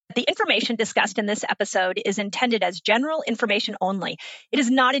The information discussed in this episode is intended as general information only. It is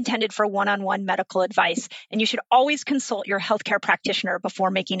not intended for one-on-one medical advice, and you should always consult your healthcare practitioner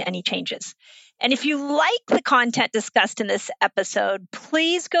before making any changes. And if you like the content discussed in this episode,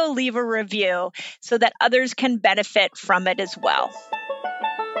 please go leave a review so that others can benefit from it as well.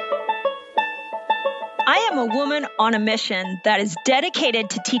 I am a woman on a mission that is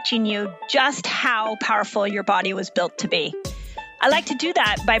dedicated to teaching you just how powerful your body was built to be. I like to do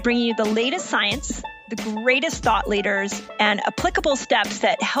that by bringing you the latest science, the greatest thought leaders, and applicable steps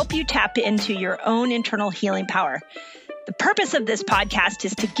that help you tap into your own internal healing power. The purpose of this podcast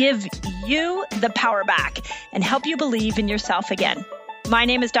is to give you the power back and help you believe in yourself again. My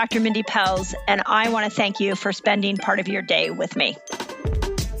name is Dr. Mindy Pelz, and I want to thank you for spending part of your day with me.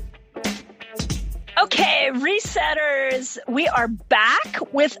 Okay, resetters, we are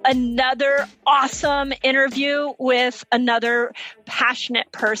back with another awesome interview with another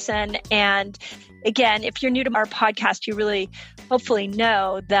passionate person. And again, if you're new to our podcast, you really hopefully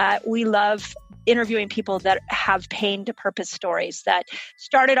know that we love interviewing people that have pain to purpose stories that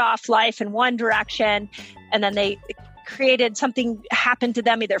started off life in one direction and then they created something happened to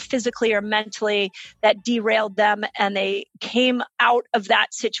them either physically or mentally that derailed them, and they came out of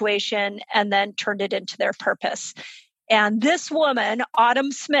that situation and then turned it into their purpose. And this woman,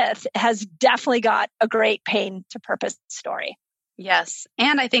 Autumn Smith, has definitely got a great pain to purpose story. Yes.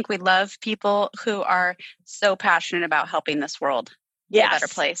 And I think we love people who are so passionate about helping this world be a better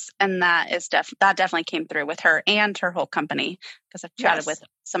place. And that definitely came through with her and her whole company, because I've chatted with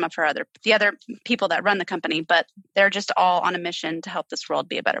some of the other people that run the company, but they're just all on a mission to help this world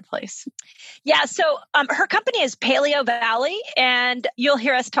be a better place. Yeah. So her company is Paleo Valley, and you'll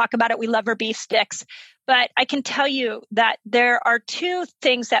hear us talk about it. We love her beef sticks. But I can tell you that there are two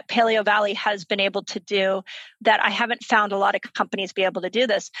things that Paleo Valley has been able to do that I haven't found a lot of companies be able to do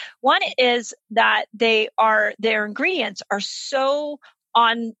this. One is that their ingredients are so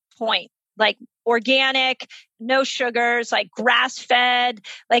on point, like organic, no sugars, like grass-fed.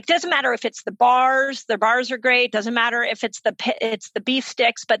 Like, doesn't matter if it's the bars are great. Doesn't matter if it's the beef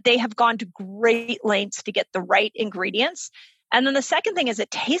sticks, but they have gone to great lengths to get the right ingredients. And then the second thing is it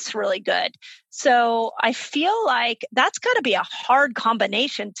tastes really good. So I feel like that's got to be a hard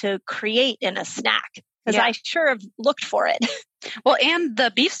combination to create in a snack, because I sure have looked for it. Well, and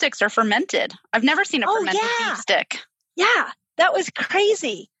the beef sticks are fermented. I've never seen a fermented beef stick. Yeah, that was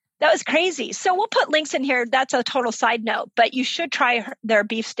crazy. So we'll put links in here. That's a total side note, but you should try their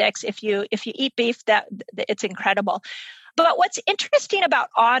beef sticks. If you eat beef, that it's incredible. But what's interesting about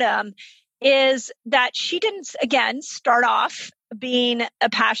Autumn is that she didn't, again, start off being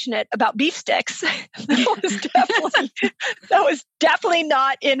passionate about beef sticks. that was definitely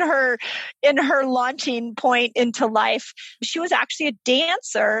not in her launching point into life. She was actually a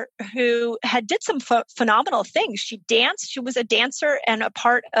dancer who did some phenomenal things. She danced. She was a dancer and a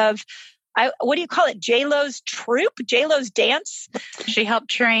part of, what do you call it? J-Lo's troupe, J-Lo's dance. She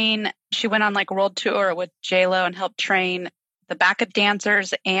helped train. She went on like a world tour with J-Lo and helped train the backup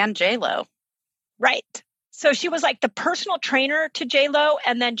dancers and J-Lo. Right. So she was like the personal trainer to J-Lo.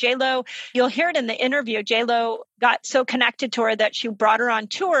 And then J-Lo, you'll hear it in the interview, J-Lo got so connected to her that she brought her on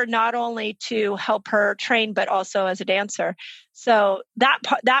tour, not only to help her train, but also as a dancer. So that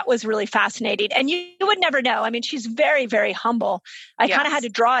was really fascinating. And you would never know. I mean, she's very, very humble. I kind of had to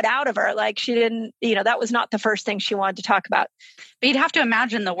draw it out of her. Like, she didn't, that was not the first thing she wanted to talk about. But you'd have to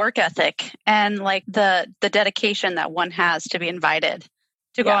imagine the work ethic and like the dedication that one has to be invited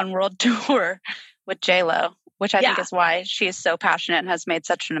to go on world tour with J-Lo, which I think is why she is so passionate and has made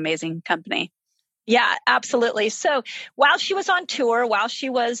such an amazing company. Yeah, absolutely. So while she was on tour, while she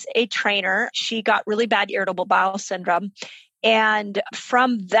was a trainer, she got really bad irritable bowel syndrome. And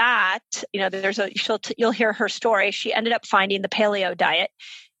from that, you'll hear her story. She ended up finding the paleo diet,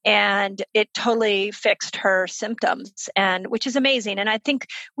 and it totally fixed her symptoms, and which is amazing. And I think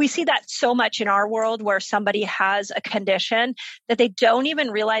we see that so much in our world, where somebody has a condition that they don't even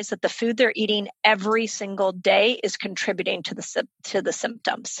realize that the food they're eating every single day is contributing to the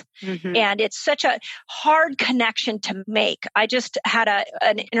symptoms. Mm-hmm. And it's such a hard connection to make. I just had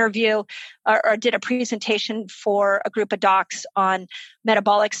an interview or did a presentation for a group of docs on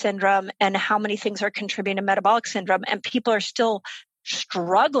metabolic syndrome and how many things are contributing to metabolic syndrome, and people are still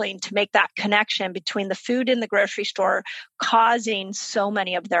struggling to make that connection between the food in the grocery store causing so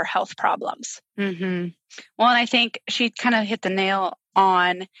many of their health problems. Mm-hmm. Well, and I think she kind of hit the nail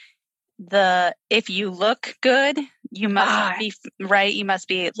on if you look good, you must be right. You must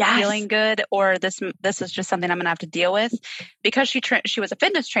be feeling good, or this is just something I'm going to have to deal with. Because she was a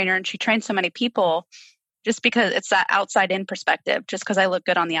fitness trainer and she trained so many people, just because it's that outside in perspective. Just because I look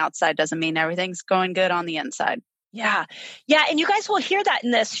good on the outside doesn't mean everything's going good on the inside. Yeah. Yeah. And you guys will hear that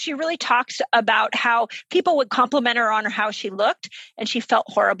in this. She really talks about how people would compliment her on how she looked and she felt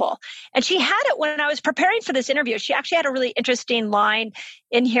horrible. And she had it when I was preparing for this interview. She actually had a really interesting line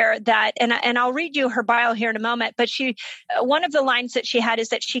in here that, and I'll read you her bio here in a moment, but one of the lines that she had is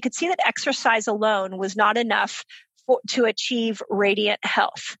that she could see that exercise alone was not enough to achieve radiant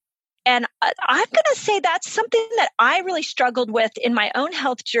health. And I'm going to say that's something that I really struggled with in my own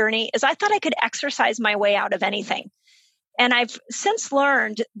health journey is I thought I could exercise my way out of anything. And I've since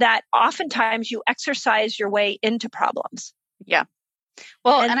learned that oftentimes you exercise your way into problems. Yeah.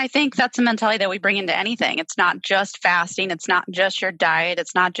 Well, and I think that's a mentality that we bring into anything. It's not just fasting. It's not just your diet.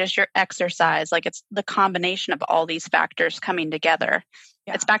 It's not just your exercise. Like it's the combination of all these factors coming together.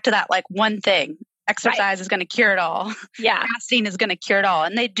 Yeah. It's back to that like one thing. Exercise is going to cure it all. Yeah. Fasting is going to cure it all.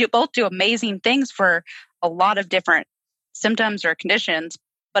 And they both do amazing things for a lot of different symptoms or conditions,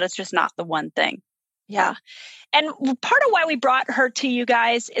 but it's just not the one thing. Yeah. And part of why we brought her to you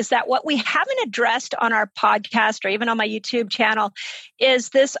guys is that what we haven't addressed on our podcast or even on my YouTube channel is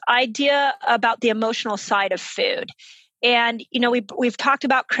this idea about the emotional side of food. And, we've talked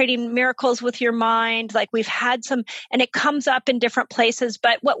about creating miracles with your mind, like we've had some, and it comes up in different places.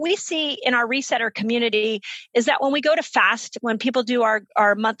 But what we see in our Resetter community is that when we go to fast, when people do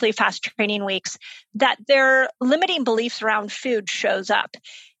our monthly fast training weeks, that their limiting beliefs around food shows up.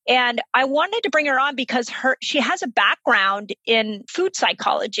 And I wanted to bring her on because she has a background in food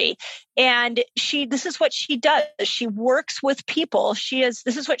psychology. And this is what she does. She works with people. This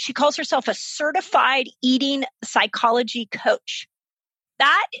is what she calls herself, a certified eating psychology coach.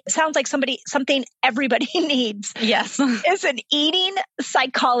 That sounds like something everybody needs. Yes. Is an eating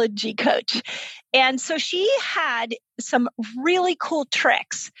psychology coach. And so she had some really cool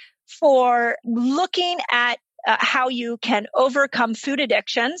tricks for looking at how you can overcome food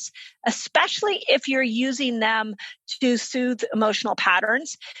addictions, especially if you're using them to soothe emotional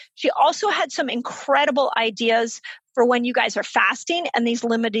patterns. She also had some incredible ideas for when you guys are fasting and these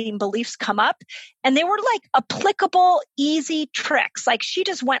limiting beliefs come up. And they were like applicable, easy tricks. Like she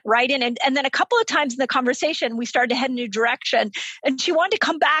just went right in. And then a couple of times in the conversation, we started to head in a new direction. And she wanted to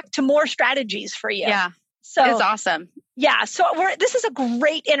come back to more strategies for you. Yeah. So it's awesome. Yeah. So this is a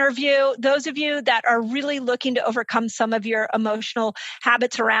great interview. Those of you that are really looking to overcome some of your emotional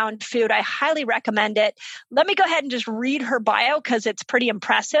habits around food, I highly recommend it. Let me go ahead and just read her bio because it's pretty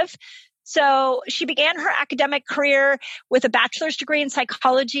impressive. So she began her academic career with a bachelor's degree in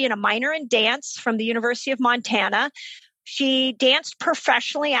psychology and a minor in dance from the University of Montana. She danced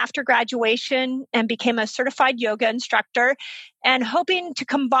professionally after graduation and became a certified yoga instructor. And hoping to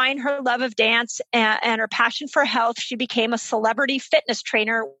combine her love of dance and her passion for health, she became a celebrity fitness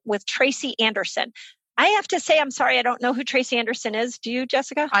trainer with Tracy Anderson. I have to say, I'm sorry, I don't know who Tracy Anderson is. Do you,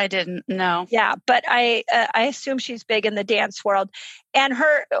 Jessica? I didn't know. Yeah, but I assume she's big in the dance world. And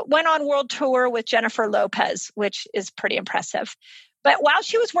went on world tour with Jennifer Lopez, which is pretty impressive. But while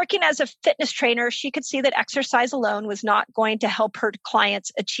she was working as a fitness trainer, she could see that exercise alone was not going to help her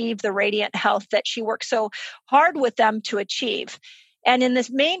clients achieve the radiant health that she worked so hard with them to achieve. And in this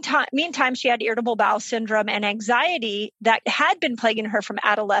meantime, she had irritable bowel syndrome and anxiety that had been plaguing her from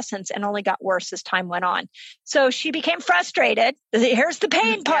adolescence and only got worse as time went on. So she became frustrated. Here's the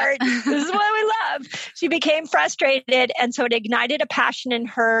pain part. This is what we love. She became frustrated. And so it ignited a passion in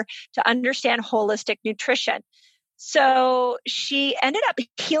her to understand holistic nutrition. So she ended up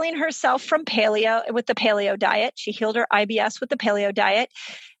healing herself from paleo with the paleo diet. She healed her IBS with the paleo diet.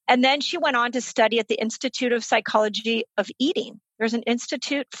 And then she went on to study at the Institute of Psychology of Eating. There's an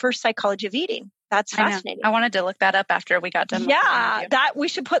Institute for Psychology of Eating. That's fascinating. I wanted to look that up after we got done. Yeah, that we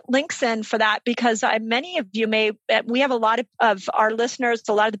should put links in for that because many of you we have a lot of our listeners,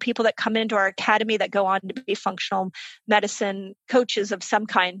 a lot of the people that come into our academy that go on to be functional medicine coaches of some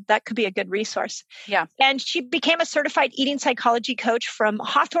kind. That could be a good resource. Yeah. And she became a certified eating psychology coach from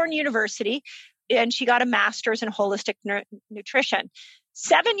Hawthorne University, and she got a master's in holistic nutrition.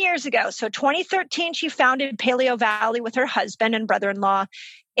 7 years ago, so 2013, she founded Paleo Valley with her husband and brother-in-law.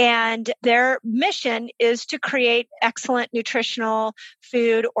 And their mission is to create excellent nutritional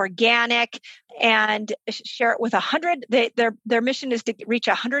food, organic, and share it with 100. Their mission is to reach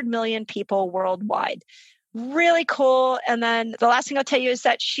 100 million people worldwide. Really cool. And then the last thing I'll tell you is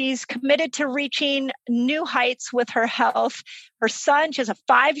that she's committed to reaching new heights with her health. Her son, she has a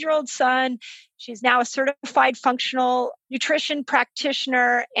 5-year-old son. She's now a certified functional nutrition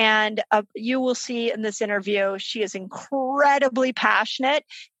practitioner. And you will see in this interview, she is incredibly passionate,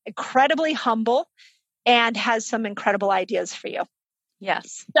 incredibly humble, and has some incredible ideas for you.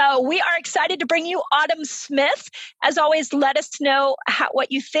 Yes. So we are excited to bring you Autumn Smith. As always, let us know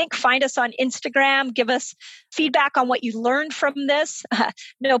what you think. Find us on Instagram. Give us feedback on what you learned from this.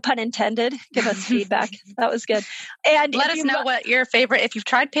 No pun intended. Give us feedback. That was good. And let us know what your favorite, if you've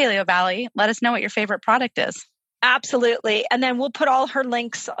tried Paleo Valley, let us know what your favorite product is. Absolutely. And then we'll put all her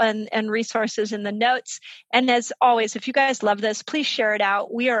links and resources in the notes. And as always, if you guys love this, please share it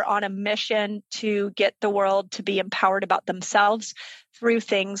out. We are on a mission to get the world to be empowered about themselves through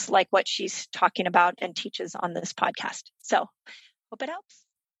things like what she's talking about and teaches on this podcast. So hope it helps.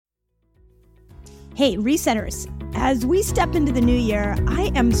 Hey, Resetters, as we step into the new year,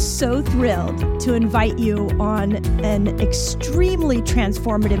 I am so thrilled to invite you on an extremely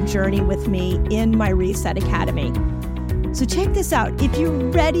transformative journey with me in my Reset Academy. So check this out. If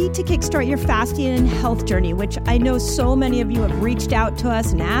you're ready to kickstart your fasting and health journey, which I know so many of you have reached out to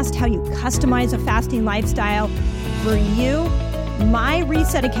us and asked how you customize a fasting lifestyle for you, my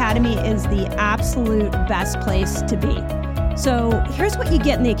Reset Academy is the absolute best place to be. So here's what you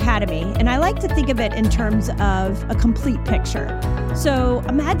get in the Academy, and I like to think of it in terms of a complete picture. So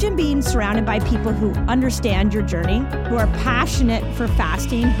imagine being surrounded by people who understand your journey, who are passionate for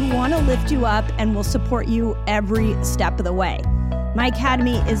fasting, who want to lift you up and will support you every step of the way. My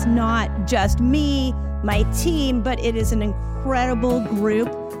Academy is not just me, my team, but it is an incredible group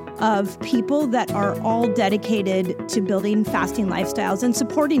of people that are all dedicated to building fasting lifestyles and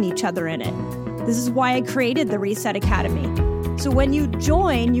supporting each other in it. This is why I created the Reset Academy. So when you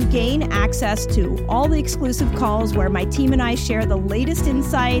join, you gain access to all the exclusive calls where my team and I share the latest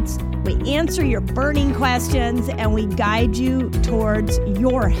insights, we answer your burning questions, and we guide you towards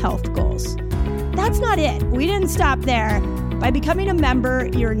your health goals. That's not it. We didn't stop there. By becoming a member,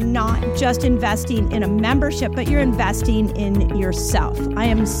 you're not just investing in a membership, but you're investing in yourself. I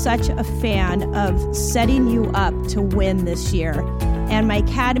am such a fan of setting you up to win this year. And my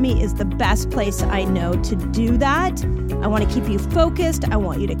Academy is the best place I know to do that. I want to keep you focused. I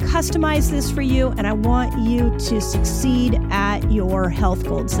want you to customize this for you. And I want you to succeed at your health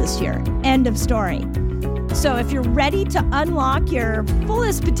goals this year. End of story. So if you're ready to unlock your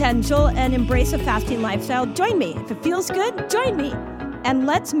fullest potential and embrace a fasting lifestyle, join me. If it feels good, join me. And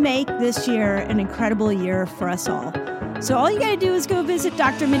let's make this year an incredible year for us all. So all you got to do is go visit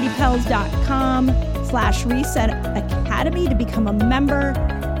drmindypelz.com/Reset Academy to become a member.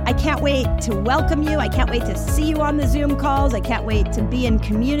 I can't wait to welcome you. I can't wait to see you on the Zoom calls. I can't wait to be in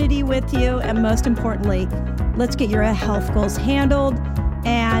community with you. And most importantly, let's get your health goals handled.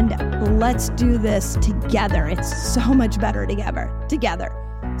 And let's do this together. It's so much better together.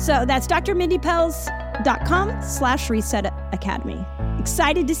 So that's drmindypelz.com/Reset Academy.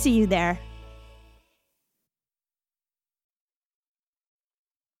 Excited to see you there.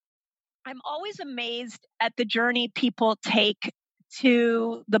 I'm always amazed at the journey people take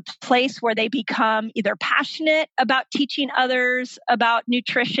to the place where they become either passionate about teaching others about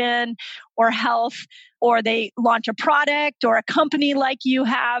nutrition or health, or they launch a product or a company like you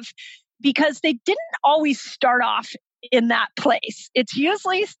have, because they didn't always start off in that place. It's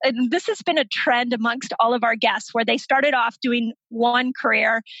usually, and this has been a trend amongst all of our guests, where they started off doing one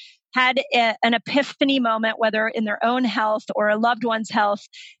career, had an epiphany moment, whether in their own health or a loved one's health,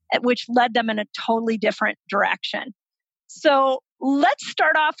 which led them in a totally different direction. So let's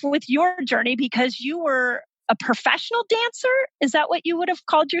start off with your journey, because you were a professional dancer. Is that what you would have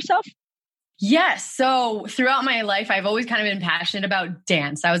called yourself? Yes. So throughout my life, I've always kind of been passionate about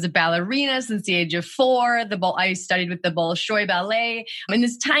dance. I was a ballerina since the age of 4. I studied with the Bolshoi Ballet in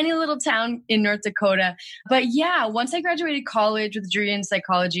this tiny little town in North Dakota. But yeah, once I graduated college with a degree in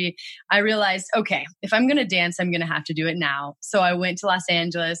psychology, I realized, okay, if I'm going to dance, I'm going to have to do it now. So I went to Los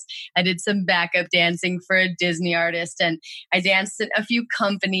Angeles. I did some backup dancing for a Disney artist, and I danced in a few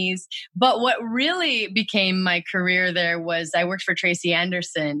companies. But what really became my career there was I worked for Tracy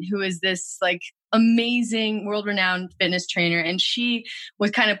Anderson, who is this amazing world-renowned fitness trainer. And she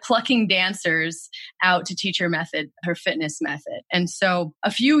was kind of plucking dancers out to teach her fitness method. And so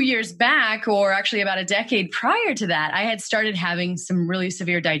a few years back, or actually about a decade prior to that, I had started having some really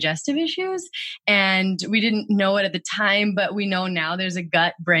severe digestive issues. And we didn't know it at the time, but we know now there's a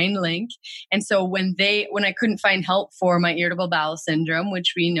gut-brain link. And so when I couldn't find help for my irritable bowel syndrome,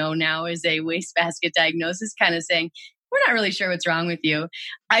 which we know now is a wastebasket diagnosis, kind of saying, we're not really sure what's wrong with you,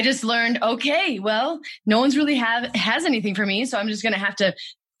 I just learned, okay, well, no one's really has anything for me. So I'm just going to have to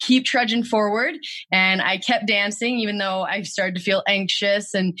keep trudging forward. And I kept dancing, even though I started to feel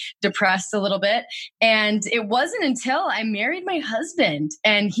anxious and depressed a little bit. And it wasn't until I married my husband,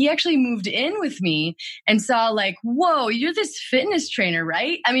 and he actually moved in with me and saw whoa, you're this fitness trainer,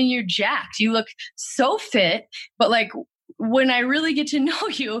 right? I mean, you're jacked. You look so fit, but when I really get to know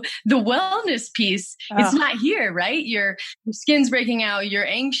you, the wellness piece, it's not here, right? Your skin's breaking out. You're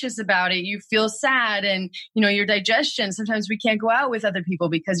anxious about it. You feel sad, and your digestion. Sometimes we can't go out with other people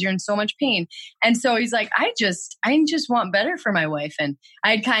because you're in so much pain. And so he's like, I just want better for my wife. And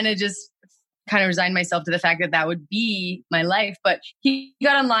I'd kind of resigned myself to the fact that would be my life. But he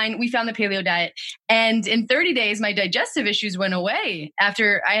got online, we found the paleo diet, and in 30 days, my digestive issues went away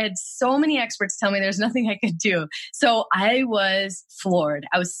after I had so many experts tell me there's nothing I could do. So I was floored.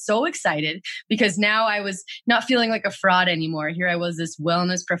 I was so excited because now I was not feeling like a fraud anymore. Here I was, this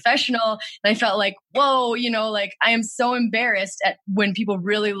wellness professional, and I felt like, whoa, like I am so embarrassed at when people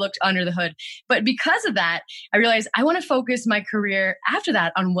really looked under the hood. But because of that, I realized I want to focus my career after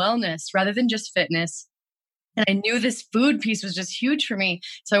that on wellness rather than just fitness. And I knew this food piece was just huge for me.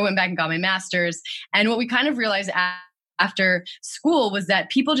 So I went back and got my master's. And what we kind of realized after school was that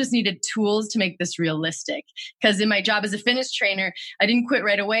people just needed tools to make this realistic. Because in my job as a fitness trainer, I didn't quit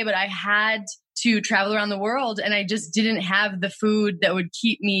right away, but I had to travel around the world, and I just didn't have the food that would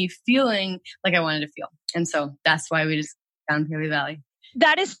keep me feeling like I wanted to feel. And so that's why we just found Paleo Valley.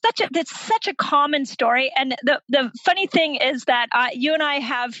 That's such a common story. And the funny thing is that you and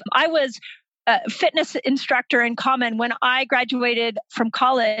I was a fitness instructor in common. When I graduated from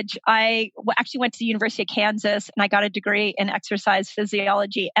college, I actually went to the University of Kansas and I got a degree in exercise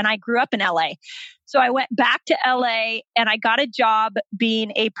physiology, and I grew up in LA. So I went back to LA and I got a job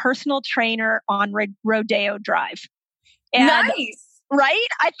being a personal trainer on Rodeo Drive. And nice. Right?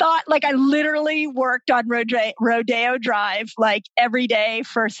 I thought I literally worked on Rodeo Drive every day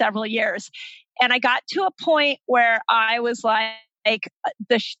for several years. And I got to a point where I was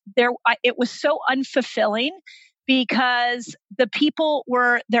it was so unfulfilling because the people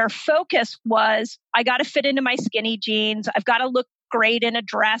their focus was, I got to fit into my skinny jeans. I've got to look great in a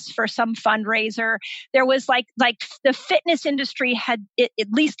dress for some fundraiser. There was the fitness industry had, at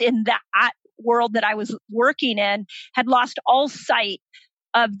least in that world that I was working in, had lost all sight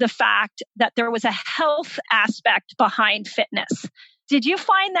of the fact that there was a health aspect behind fitness. Did you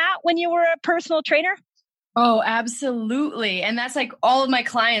find that when you were a personal trainer? Oh, absolutely. And that's all of my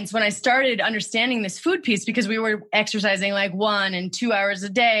clients, when I started understanding this food piece, because we were exercising 1 and 2 hours a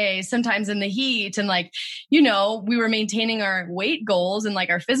day, sometimes in the heat. And we were maintaining our weight goals and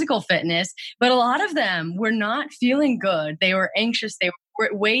our physical fitness. But a lot of them were not feeling good. They were anxious. They were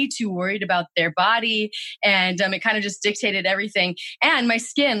way too worried about their body. And it kind of just dictated everything. And my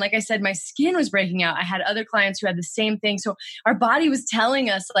skin, like I said, my skin was breaking out. I had other clients who had the same thing. So our body was telling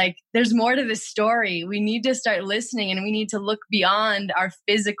us there's more to this story. We need to start listening, and we need to look beyond our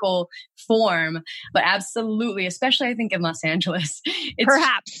physical form. But absolutely, especially I think in Los Angeles, it's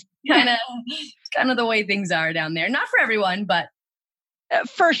perhaps kind of the way things are down there. Not for everyone, but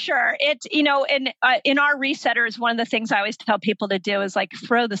for sure. It's, in our resetters, one of the things I always tell people to do is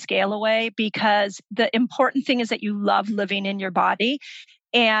throw the scale away, because the important thing is that you love living in your body.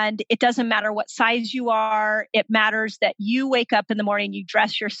 And it doesn't matter what size you are. It matters that you wake up in the morning, you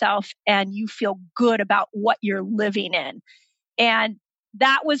dress yourself, and you feel good about what you're living in. And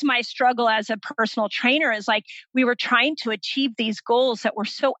that was my struggle as a personal trainer, is we were trying to achieve these goals that were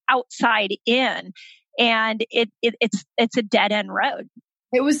so outside in. And it's a dead end road.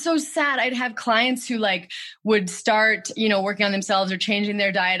 It was so sad. I'd have clients who would start, working on themselves or changing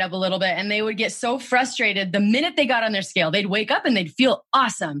their diet up a little bit. And they would get so frustrated the minute they got on their scale. They'd wake up and they'd feel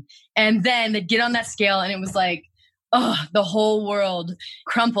awesome. And then they'd get on that scale and it was the whole world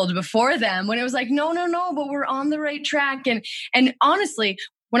crumpled before them, when it was no, but we're on the right track. And honestly,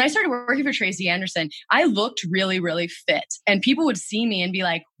 when I started working for Tracy Anderson, I looked really, really fit. And people would see me and be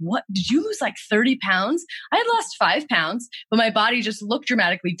like, what? Did you lose 30 pounds? I had lost 5 pounds, but my body just looked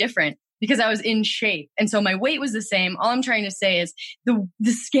dramatically different because I was in shape. And so my weight was the same. All I'm trying to say is the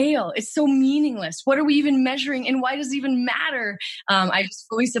scale is so meaningless. What are we even measuring? And why does it even matter? I just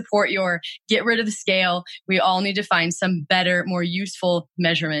fully support your get rid of the scale. We all need to find some better, more useful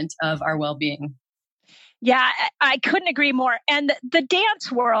measurement of our well-being. Yeah, I couldn't agree more. And the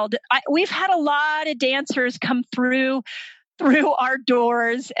dance world, we've had a lot of dancers come through our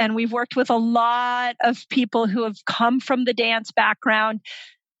doors, and we've worked with a lot of people who have come from the dance background.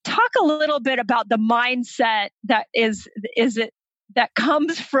 Talk a little bit about the mindset that that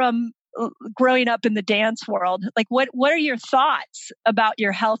comes from growing up in the dance world. What are your thoughts about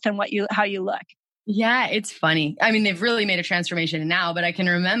your health and how you look? Yeah, it's funny. I mean, they've really made a transformation now, but I can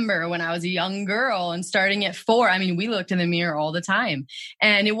remember when I was a young girl and starting at 4, we looked in the mirror all the time.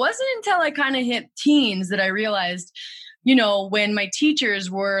 And it wasn't until I kind of hit teens that I realized, when my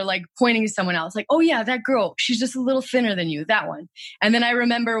teachers were like pointing to someone else, like, oh yeah, that girl, she's just a little thinner than you, that one. And then I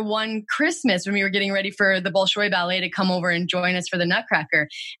remember one Christmas when we were getting ready for the Bolshoi Ballet to come over and join us for the Nutcracker.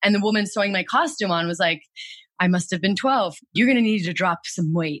 And the woman sewing my costume on was like, I must have been 12. You're going to need to drop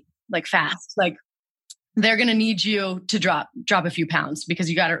some weight, like fast. Like, they're going to need you to drop a few pounds because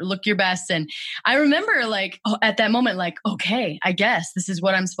you got to look your best. And I remember like at that moment, like, okay, I guess this is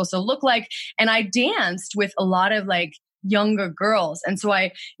what I'm supposed to look like. And I danced with a lot of like younger girls. And so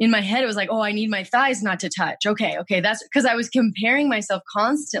in my head, it was like, oh, I need my thighs not to touch. Okay. That's because I was comparing myself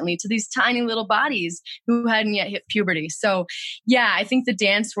constantly to these tiny little bodies who hadn't yet hit puberty. So yeah, I think the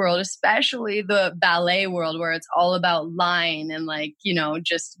dance world, especially the ballet world where it's all about line and like,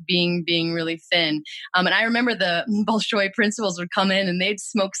 just being really thin. And I remember the Bolshoi principals would come in and they'd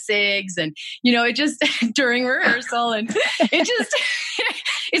smoke cigs and, it just during rehearsal and it just,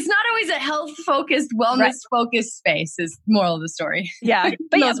 it's not always a health focused, wellness focused space is moral of the story. Yeah.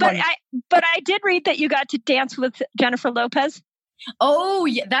 But I did read that you got to dance with Jennifer Lopez. Oh,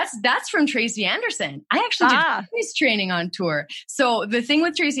 yeah. That's from Tracy Anderson. I actually did voice training on tour. So the thing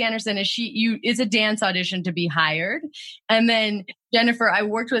with Tracy Anderson is it's a dance audition to be hired. And then Jennifer, I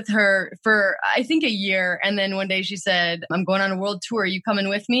worked with her for, I think, a year. And then one day she said, I'm going on a world tour. Are you coming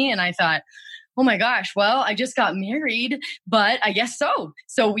with me? And I thought, oh my gosh, well, I just got married, but I guess so.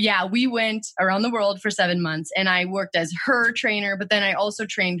 So yeah, we went around the world for 7 months and I worked as her trainer, but then I also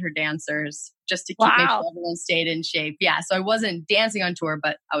trained her dancers just to make sure everyone stayed in shape. Yeah. So I wasn't dancing on tour,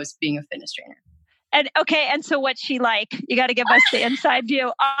 but I was being a fitness trainer. And so what's she like? You got to give us the inside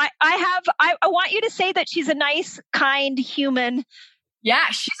view. I want you to say that she's a nice, kind human. Yeah,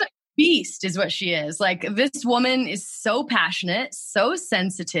 she's a beast is what she is. Like, this woman is so passionate, so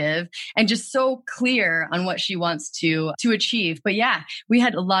sensitive, and just so clear on what she wants to achieve. But yeah, we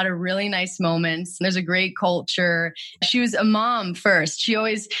had a lot of really nice moments. There's a great culture. She was a mom first. She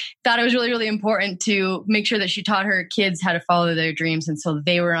always thought it was really, really important to make sure that she taught her kids how to follow their dreams. And so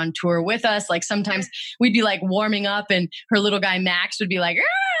they were on tour with us. Like, sometimes we'd be like warming up and her little guy Max would be like,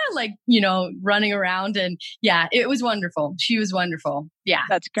 running around. And yeah, it was wonderful. She was wonderful. Yeah.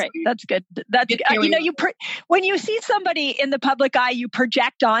 That's great. That's good. That's when you see somebody in the public eye, you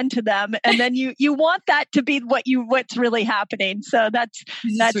project onto them, and then you want that to be what's really happening. So that's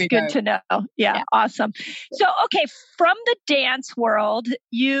good to know. Yeah, awesome. So okay, from the dance world,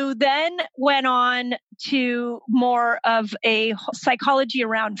 you then went on to more of a psychology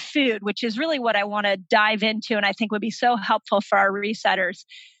around food, which is really what I want to dive into, and I think would be so helpful for our resetters.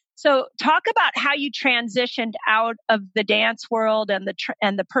 So talk about how you transitioned out of the dance world and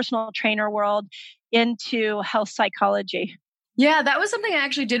the personal trainer world into health psychology. Yeah, that was something I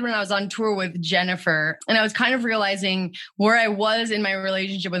actually did when I was on tour with Jennifer. And I was kind of realizing where I was in my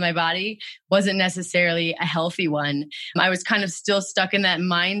relationship with my body wasn't necessarily a healthy one. I was kind of still stuck in that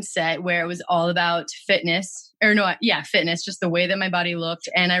mindset where it was all about fitness. Fitness, just the way that my body looked.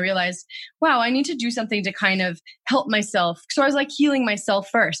 And I realized, wow, I need to do something to kind of help myself. So I was like healing myself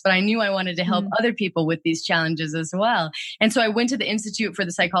first, but I knew I wanted to help other people with these challenges as well. And so I went to the Institute for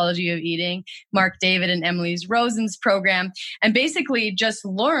the Psychology of Eating, Mark David and Emily Rosen's program, and basically just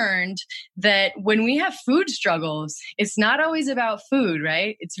learned that when we have food struggles, it's not always about food,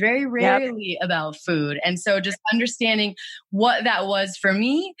 right? It's very rarely about food. And so just understanding what that was for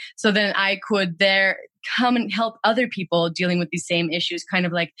me, so then I could come and help other people dealing with these same issues, kind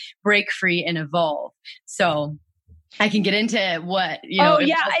of like break free and evolve. So I can get into what,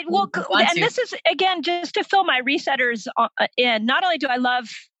 and this is, again, just to fill my resetters in. Not only do I love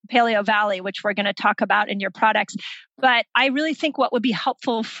Paleo Valley, which we're going to talk about in your products, but I really think what would be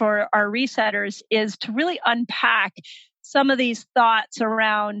helpful for our resetters is to really unpack some of these thoughts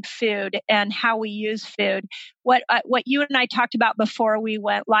around food and how we use food. What you and I talked about before we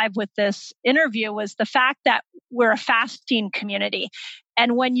went live with this interview was the fact that we're a fasting community.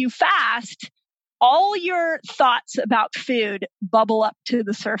 And when you fast, all your thoughts about food bubble up to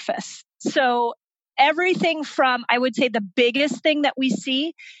the surface. So everything from, I would say the biggest thing that we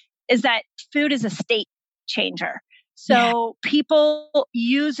see is that food is a state changer. So people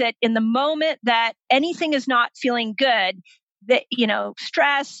use it in the moment that anything is not feeling good, that,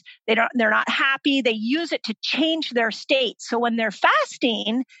 stress, they're not happy. They use it to change their state. So when they're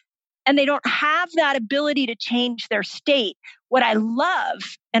fasting and they don't have that ability to change their state, what I love,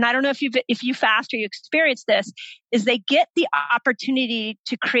 and I don't know if you fast or you experience this, is they get the opportunity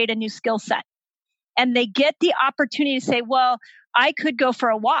to create a new skill set. And they get the opportunity to say, well, I could go for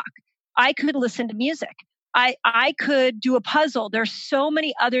a walk. I could listen to music. I could do a puzzle. There's so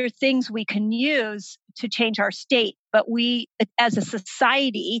many other things we can use to change our state, but we as a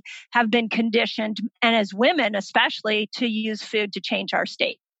society have been conditioned, and as women especially, to use food to change our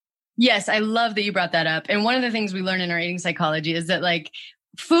state. Yes, I love that you brought that up. And one of the things we learn in our eating psychology is that like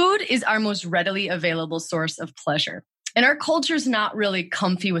food is our most readily available source of pleasure. And our culture's not really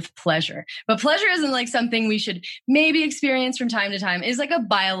comfy with pleasure. But pleasure isn't like something we should maybe experience from time to time. It's like a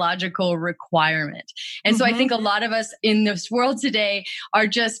biological requirement. And so I think a lot of us in this world today are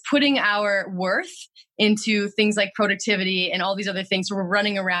just putting our worth into things like productivity and all these other things. So we're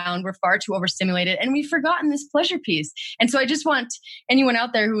running around, we're far too overstimulated, and we've forgotten this pleasure piece. And so I just want anyone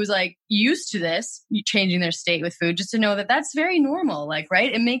out there who is like used to this, changing their state with food, just to know that that's very normal, like,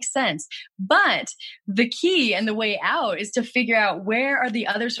 right? It makes sense. But the key and the way out is to figure out where are the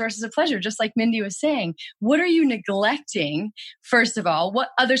other sources of pleasure, just like Mindy was saying. What are you neglecting? First of all, what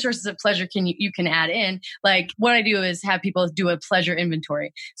other sources of pleasure can you can add in? Like what I do is have people do a pleasure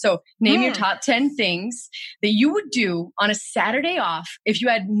inventory. So name your top 10 things that you would do on a Saturday off if you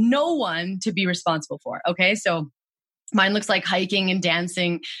had no one to be responsible for. Okay. So mine looks like hiking and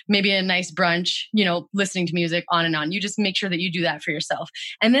dancing, maybe a nice brunch, listening to music, on and on. You just make sure that you do that for yourself.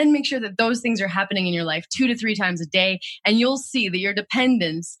 And then make sure that those things are happening in your life 2 to 3 times a day. And you'll see that your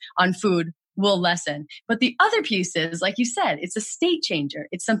dependence on food will lessen. But the other piece is, like you said, it's a state changer.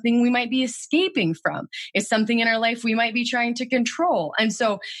 It's something we might be escaping from. It's something in our life we might be trying to control. And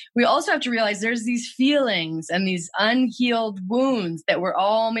so we also have to realize there's these feelings and these unhealed wounds that we're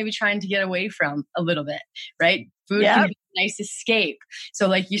all maybe trying to get away from a little bit, right? Food can be a nice escape. So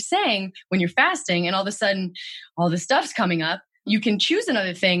like you're saying, when you're fasting and all of a sudden all this stuff's coming up, you can choose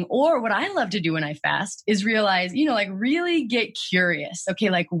another thing. Or what I love to do when I fast is realize, like really get curious.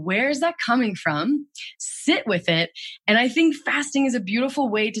 Okay, like where's that coming from? Sit with it. And I think fasting is a beautiful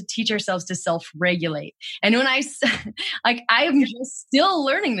way to teach ourselves to self-regulate. And when I am just still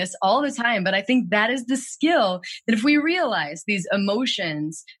learning this all the time, but I think that is the skill that if we realize these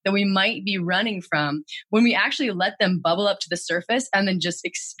emotions that we might be running from, when we actually let them bubble up to the surface and then just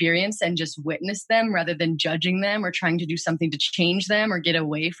experience and just witness them rather than judging them or trying to do something to change them or get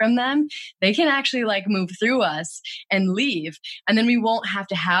away from them, they can actually like move through us and leave. And then we won't have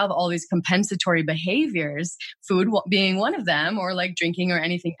to have all these compensatory behaviors, food being one of them, or like drinking or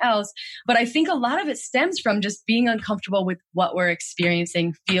anything else. But I think a lot of it stems from just being uncomfortable with what we're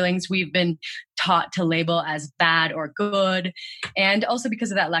experiencing, feelings we've been taught to label as bad or good, and also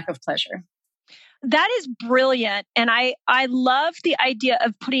because of that lack of pleasure. That is brilliant. And I love the idea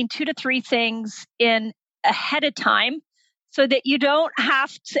of putting 2 to 3 things in ahead of time, so that you don't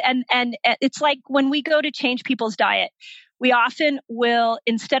have to, and it's like when we go to change people's diet, we often will,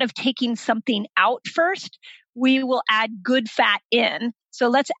 instead of taking something out first, we will add good fat in. So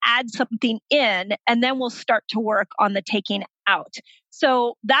let's add something in, and then we'll start to work on the taking out.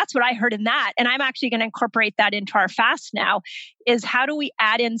 So that's what I heard in that. And I'm actually going to incorporate that into our fast now, is how do we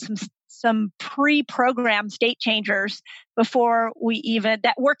add in some pre-programmed state changers before we even,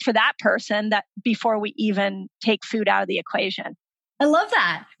 that work for that person, that before we even take food out of the equation. I love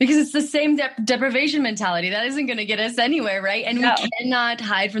that, because it's the same deprivation mentality. That isn't going to get us anywhere, right? And we cannot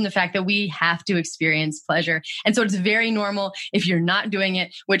hide from the fact that we have to experience pleasure. And so it's very normal if you're not doing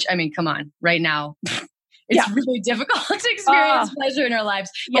it, which, I mean, come on, right now, it's really difficult to experience pleasure in our lives,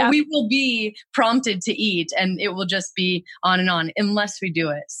 but we will be prompted to eat, and it will just be on and on unless we do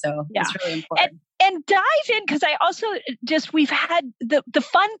it. So it's really important. And dive in, because I also we've had the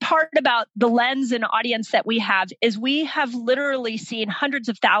fun part about the lens and audience that we have is we have literally seen hundreds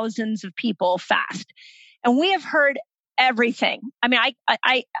of thousands of people fast, and we have heard everything. I mean,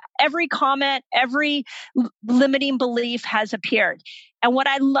 I every comment, every limiting belief has appeared. And what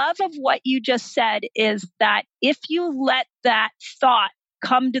I love of what you just said is that if you let that thought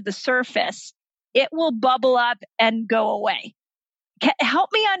come to the surface, it will bubble up and go away.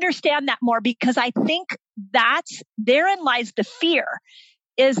 Help me understand that more, because I think therein lies the fear,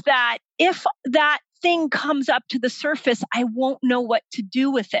 is that if that thing comes up to the surface, I won't know what to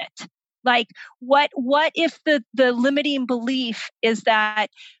do with it. Like, what if the limiting belief is that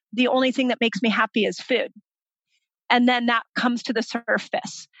the only thing that makes me happy is food? And then that comes to the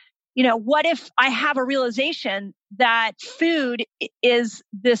surface. What if I have a realization that food is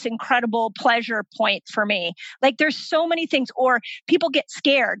this incredible pleasure point for me? Like, there's so many things. Or people get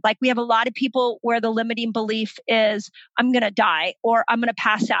scared. Like, we have a lot of people where the limiting belief is, I'm going to die, or I'm going to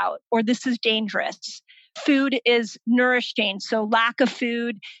pass out, or this is dangerous. Food is nourishing, so lack of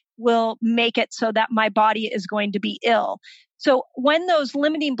food will make it so that my body is going to be ill. So when those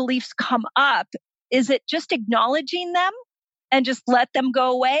limiting beliefs come up, is it just acknowledging them and just let them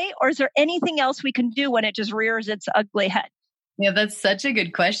go away? Or is there anything else we can do when it just rears its ugly head? Yeah, that's such a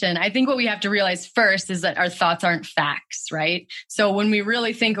good question. I think what we have to realize first is that our thoughts aren't facts, right? So when we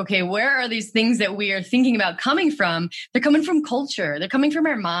really think, okay, where are these things that we are thinking about coming from? They're coming from culture. They're coming from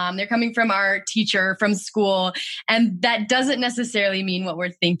our mom. They're coming from our teacher, from school. And that doesn't necessarily mean what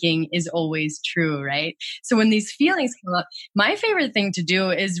we're thinking is always true, right? So when these feelings come up, my favorite thing to do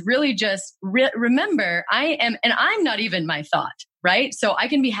is really just remember I'm not even my thought. Right? So I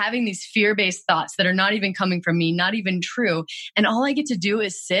can be having these fear-based thoughts that are not even coming from me, not even true. And all I get to do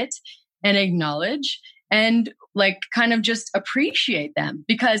is sit and acknowledge and like kind of just appreciate them,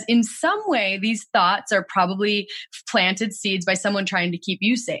 because in some way, these thoughts are probably planted seeds by someone trying to keep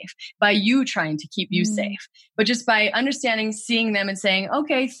you safe, by you trying to keep you safe. But just by understanding, seeing them and saying,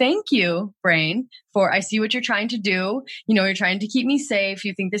 okay, thank you, brain, for I see what you're trying to do. You know, you're trying to keep me safe.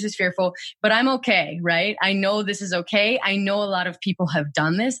 You think this is fearful, but I'm okay, right? I know this is okay. I know a lot of people have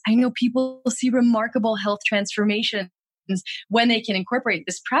done this. I know people see remarkable health transformation when they can incorporate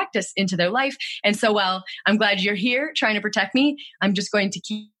this practice into their life. And so while I'm glad you're here trying to protect me, I'm just going to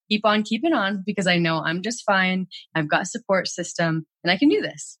keep on keeping on, because I know I'm just fine. I've got a support system and I can do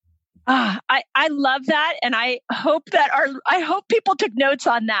this. I love that. And I hope people took notes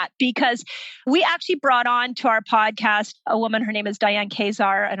on that, because we actually brought on to our podcast a woman, her name is Diane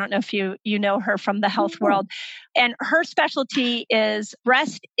Kazar. I don't know if you know her from the health world, and her specialty is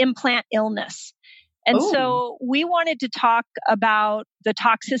breast implant illness. And so we wanted to talk about the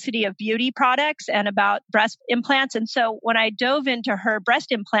toxicity of beauty products and about breast implants. And so when I dove into her breast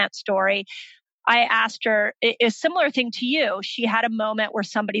implant story, I asked her a similar thing to you. She had a moment where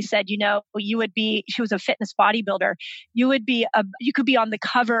somebody said, she was a fitness bodybuilder. You could be on the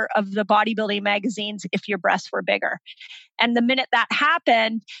cover of the bodybuilding magazines if your breasts were bigger. And the minute that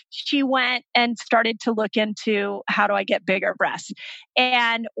happened, she went and started to look into, how do I get bigger breasts?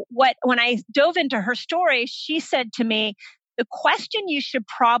 And when I dove into her story, she said to me, the question you should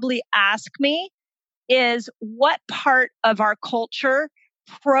probably ask me is, what part of our culture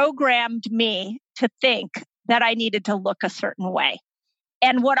programmed me to think that I needed to look a certain way?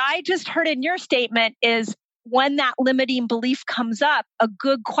 And what I just heard in your statement is, when that limiting belief comes up, a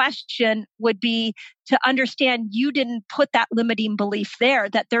good question would be to understand you didn't put that limiting belief there,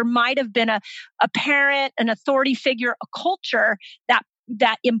 that there might have been a parent, an authority figure, a culture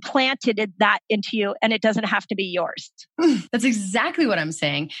that implanted that into you, and it doesn't have to be yours. That's exactly what I'm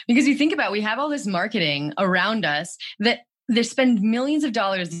saying. Because you think about, we have all this marketing around us that they spend millions of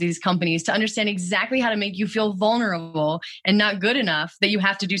dollars, these companies, to understand exactly how to make you feel vulnerable and not good enough, that you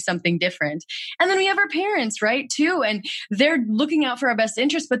have to do something different. And then we have our parents, right, too. And they're looking out for our best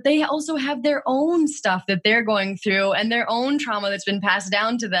interest, but they also have their own stuff that they're going through and their own trauma that's been passed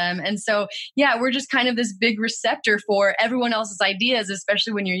down to them. And so, yeah, we're just kind of this big receptor for everyone else's ideas,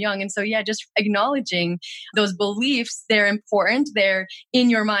 especially when you're young. And so, yeah, just acknowledging those beliefs, they're important, they're in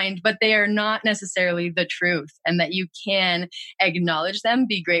your mind, but they are not necessarily the truth, and that you can acknowledge them,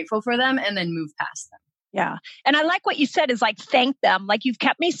 be grateful for them, and then move past them. Yeah. And I like what you said is like, thank them. Like, you've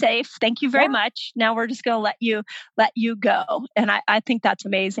kept me safe. Thank you very much. Now we're just going to let you go. And I think that's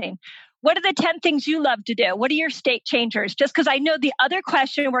amazing. What are the 10 things you love to do? What are your state changers? Just because I know the other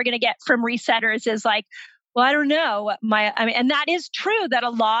question we're going to get from resetters is like, well, I don't know. And that is true, that a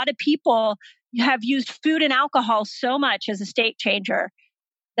lot of people have used food and alcohol so much as a state changer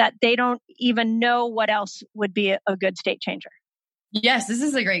that they don't even know what else would be a good state changer. Yes, this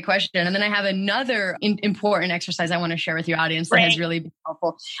is a great question. And then I have another important exercise I want to share with your audience that has really been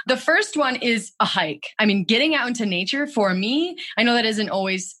helpful. The first one is a hike. I mean, getting out into nature for me, I know that isn't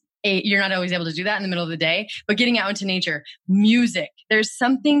always you're not always able to do that in the middle of the day, but getting out into nature, music, there's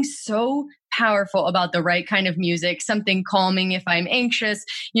something so powerful about the right kind of music, something calming. If I'm anxious,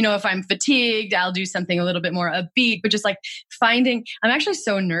 if I'm fatigued, I'll do something a little bit more upbeat, but just like I'm actually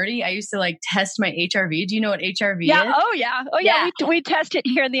so nerdy. I used to like test my HRV. Do you know what HRV is? Oh yeah. We test it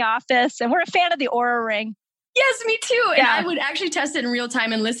here in the office, and we're a fan of the Oura Ring. Yes, me too. And I would actually test it in real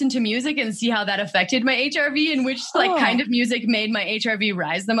time and listen to music and see how that affected my HRV and which kind of music made my HRV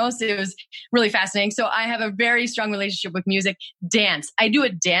rise the most. It was really fascinating. So I have a very strong relationship with music. Dance. I do a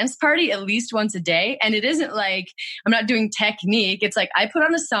dance party at least once a day. And it isn't like I'm not doing technique. It's like I put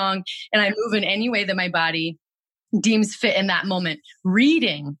on a song and I move in any way that my body deems fit in that moment.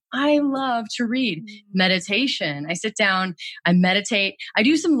 Reading. I love to read. Meditation. I sit down, I meditate. I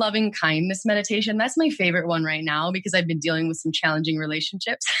do some loving kindness meditation. That's my favorite one right now because I've been dealing with some challenging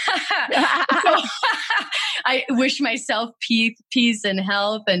relationships. So, I wish myself peace and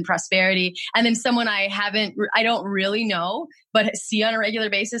health and prosperity. And then someone I don't really know, but see on a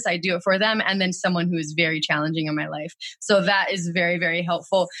regular basis, I do it for them. And then someone who is very challenging in my life. So that is very, very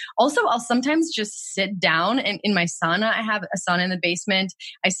helpful. Also, I'll sometimes just sit down and in my sauna, I have a sauna in the basement.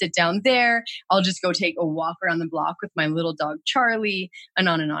 I sit down there. I'll just go take a walk around the block with my little dog, Charlie, and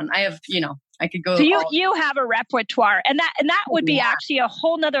on and on. I have, I could go. So you have a repertoire, and that would be actually a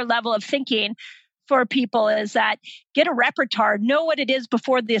whole nother level of thinking for people, is that get a repertoire, know what it is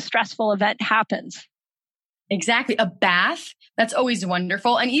before the stressful event happens. Exactly. A bath. That's always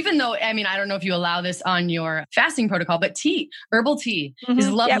wonderful. And even though, I don't know if you allow this on your fasting protocol, but herbal tea is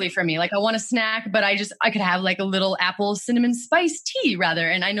lovely for me. Like I want a snack, but I could have like a little apple cinnamon spice tea rather.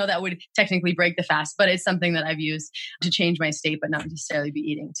 And I know that would technically break the fast, but it's something that I've used to change my state, but not necessarily be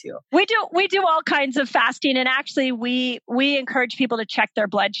eating too. We do all kinds of fasting. And actually we encourage people to check their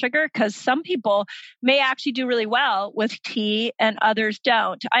blood sugar because some people may actually do really well with tea and others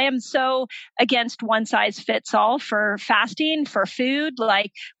don't. I am so against one size fits all for fasting, for food.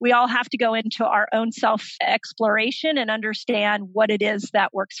 Like we all have to go into our own self-exploration and understand what it is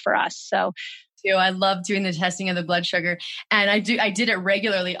that works for us. So I love doing the testing of the blood sugar. And I did it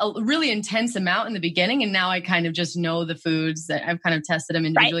regularly, a really intense amount in the beginning. And now I kind of just know the foods that I've kind of tested them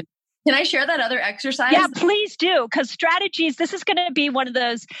individually. Right. Can I share that other exercise? Yeah, please do. Because strategies, this is going to be one of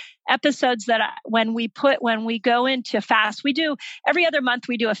those episodes that when we go into fast, every other month,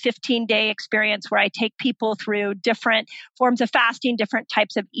 we do a 15-day experience where I take people through different forms of fasting, different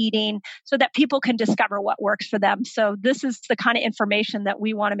types of eating, so that people can discover what works for them. So this is the kind of information that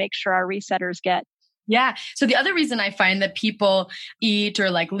we want to make sure our resetters get. Yeah. So the other reason I find that people eat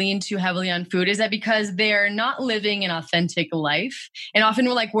or like lean too heavily on food is that because they're not living an authentic life. And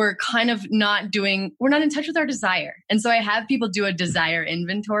often we're kind of we're not in touch with our desire. And so I have people do a desire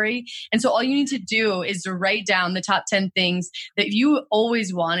inventory. And so all you need to do is to write down the top 10 things that you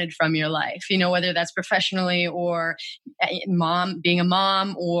always wanted from your life, whether that's professionally or being a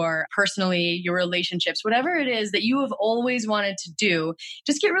mom or personally, your relationships, whatever it is that you have always wanted to do,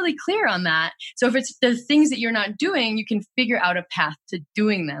 just get really clear on that. So if it's the things that you're not doing, you can figure out a path to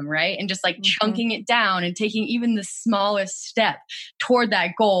doing them, right? And just like chunking it down and taking even the smallest step toward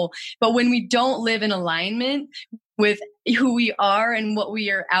that goal. But when we don't live in alignment with who we are and what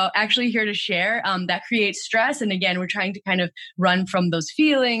we are actually here to share, that creates stress. And again, we're trying to kind of run from those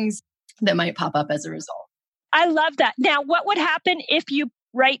feelings that might pop up as a result. I love that. Now, what would happen if you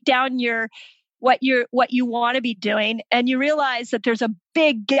write down what you want to be doing and you realize that there's a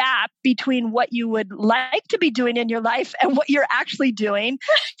big gap between what you would like to be doing in your life and what you're actually doing?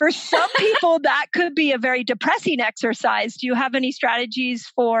 For some people, that could be a very depressing exercise. Do you have any strategies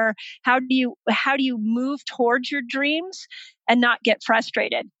for how do you move towards your dreams and not get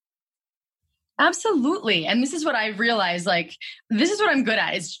frustrated? Absolutely. And this is what I realized, this is what I'm good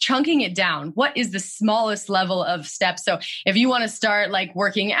at, is chunking it down. What is the smallest level of steps? So if you want to start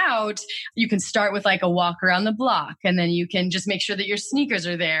working out, you can start with a walk around the block, and then you can just make sure that your sneakers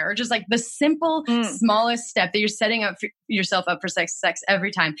are there, or just the simple, smallest step that you're setting up yourself up for sex every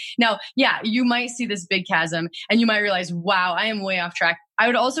time. Now, yeah, you might see this big chasm and you might realize, wow, I am way off track. I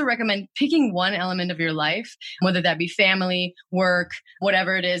would also recommend picking one element of your life, whether that be family, work,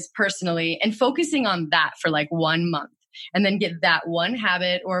 whatever it is personally, and focusing on that for 1 month. And then get that one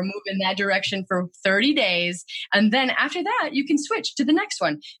habit or move in that direction for 30 days. And then after that, you can switch to the next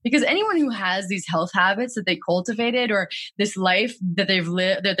one. Because anyone who has these health habits that they cultivated, or this life that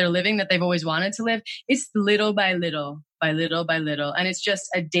they're living, that they've always wanted to live, it's little by little. By little by little. And it's just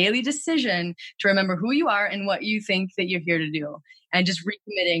a daily decision to remember who you are and what you think that you're here to do, and just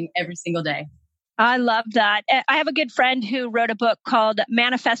recommitting every single day. I love that. I have a good friend who wrote a book called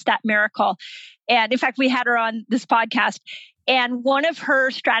Manifest That Miracle. And in fact, we had her on this podcast. And one of her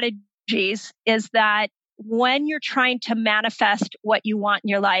strategies is that when you're trying to manifest what you want in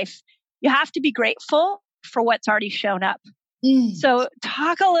your life, you have to be grateful for what's already shown up. So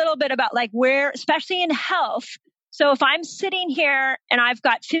talk a little bit about where, especially in health. So if I'm sitting here and I've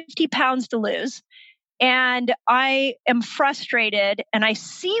got 50 pounds to lose and I am frustrated and I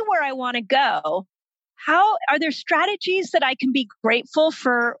see where I want to go, how are there strategies that I can be grateful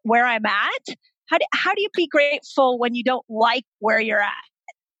for where I'm at? How do you be grateful when you don't like where you're at?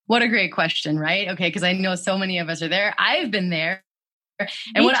 What a great question, right? Okay, because I know so many of us are there. I've been there.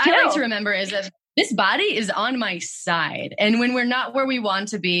 And what I like to remember is that this body is on my side. And when we're not where we want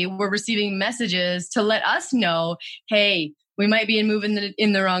to be, we're receiving messages to let us know, hey, we might be moving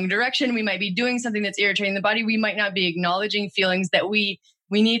in the wrong direction. We might be doing something that's irritating the body. We might not be acknowledging feelings that we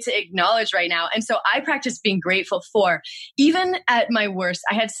need to acknowledge right now. And so I practice being grateful for, even at my worst,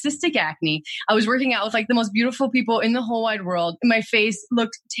 I had cystic acne. I was working out with like the most beautiful people in the whole wide world. My face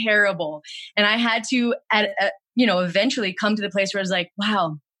looked terrible. And I had to, eventually come to the place where I was like,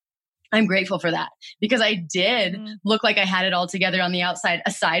 wow, I'm grateful for that, because I did look like I had it all together on the outside,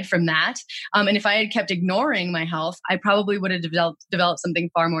 aside from that. And if I had kept ignoring my health, I probably would have developed something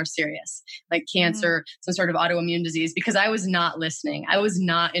far more serious, like cancer, some sort of autoimmune disease, because I was not listening. I was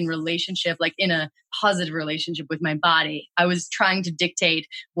not in relationship, like in a positive relationship with my body. I was trying to dictate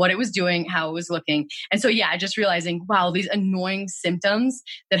what it was doing, how it was looking. And so, just realizing, wow, these annoying symptoms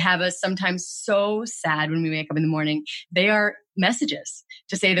that have us sometimes so sad when we wake up in the morning, they are messages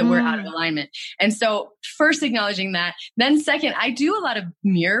to say that we're out of alignment. And so first acknowledging that, then second, I do a lot of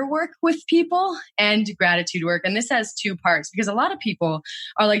mirror work with people and gratitude work. And this has two parts, because a lot of people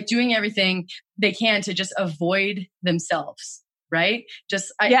are like doing everything they can to just avoid themselves, right?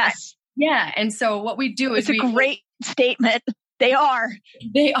 Yes. And so what we do is it's a great statement. They are.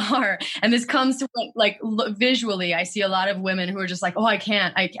 And this comes to visually, I see a lot of women who are just like, oh, I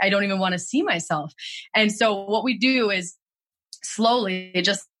can't, I don't even want to see myself. And so what we do is slowly,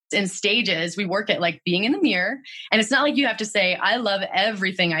 just in stages, we work at like being in the mirror. And it's not like you have to say, I love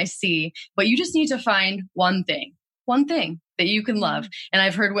everything I see, but you just need to find one thing that you can love. And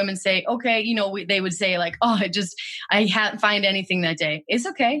I've heard women say, okay, they would say like, oh, I can't find anything that day. It's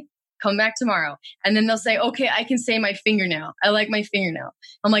okay. Come back tomorrow. And then they'll say, okay, I can say my fingernail. I like my fingernail.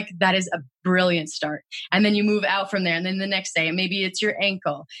 I'm like, that is a brilliant start. And then you move out from there. And then the next day, maybe it's your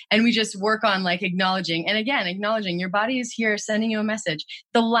ankle. And we just work on like acknowledging. And again, acknowledging your body is here sending you a message.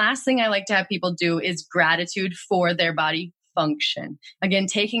 The last thing I like to have people do is gratitude for their body function. Again,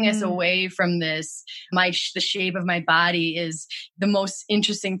 taking us away from this, the shape of my body is the most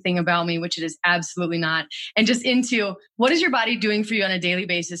interesting thing about me, which it is absolutely not. And just into, what is your body doing for you on a daily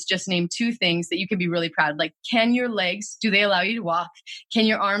basis? Just name two things that you can be really proud of. Like, can your legs, do they allow you to walk? Can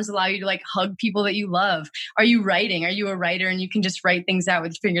your arms allow you to like hug people that you love? Are you writing? Are you a writer and you can just write things out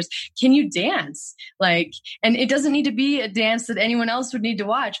with your fingers? Can you dance? And it doesn't need to be a dance that anyone else would need to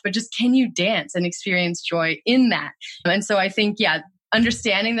watch, but just can you dance and experience joy in that? And so I think,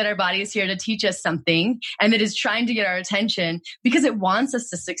 understanding that our body is here to teach us something and that is trying to get our attention because it wants us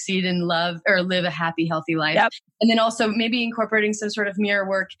to succeed in love or live a happy, healthy life. Yep. And then also maybe incorporating some sort of mirror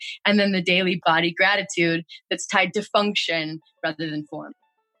work and then the daily body gratitude that's tied to function rather than form.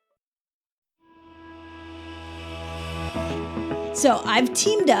 So I've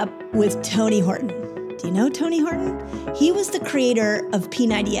teamed up with Tony Horton. Do you know Tony Horton? He was the creator of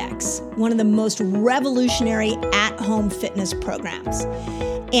P90X, one of the most revolutionary at-home fitness programs.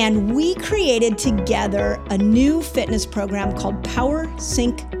 And we created together a new fitness program called Power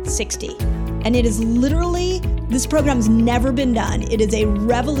Sync 60. And it is literally, this program's never been done. It is a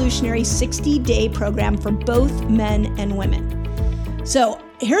revolutionary 60-day program for both men and women. So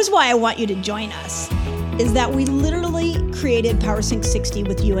here's why I want you to join us. Is that we literally created Power Sync 60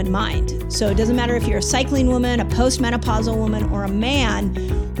 with you in mind. So it doesn't matter if you're a cycling woman, a postmenopausal woman, or a man.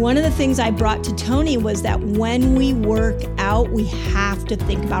 One of the things I brought to Tony was that when we work out, we have to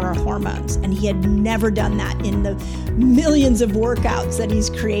think about our hormones. And he had never done that in the millions of workouts that he's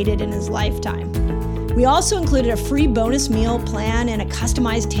created in his lifetime. We also included a free bonus meal plan and a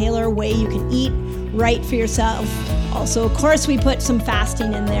customized tailor way you can eat right for yourself. Also, of course, we put some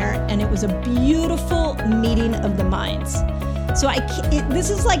fasting in there, and it was a beautiful meeting of the minds. So this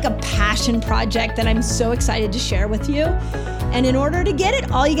is like a passion project that I'm so excited to share with you. And in order to get it,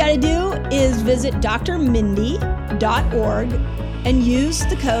 all you got to do is visit drmindy.org and use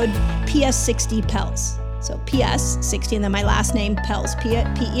the code PS60PELZ. So PS60 and then my last name, PELZ,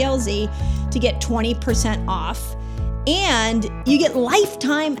 P-E-L-Z, to get 20% off. And you get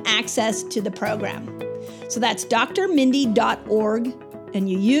lifetime access to the program. So that's drmindy.org, and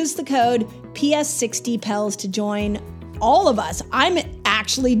you use the code PS60PELZ to join all of us. I'm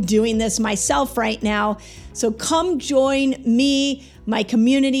actually doing this myself right now. So come join me, my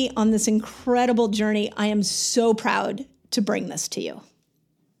community, on this incredible journey. I am so proud to bring this to you.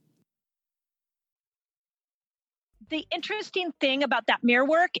 The interesting thing about that mirror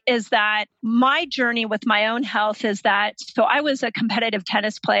work is that my journey with my own health is that, so I was a competitive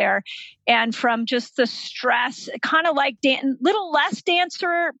tennis player And from just the stress, kind of like little less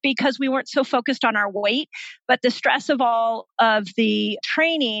dancer because we weren't so focused on our weight, but the stress of all of the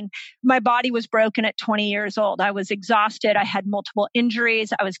training, my body was broken at 20 years old. I was exhausted. I had multiple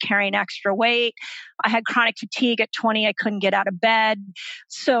injuries. I was carrying extra weight. I had chronic fatigue at 20. I couldn't get out of bed.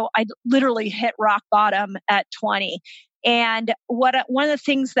 So I literally hit rock bottom at 20. And one of the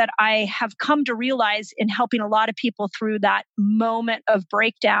things that I have come to realize in helping a lot of people through that moment of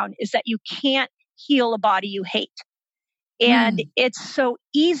breakdown is that you can't heal a body you hate. And it's so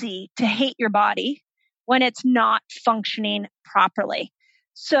easy to hate your body when it's not functioning properly.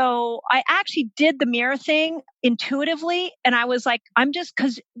 So I actually did the mirror thing intuitively. And I was like,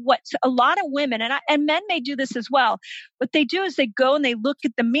 because what's a lot of women and men may do this as well. What they do is they go and they look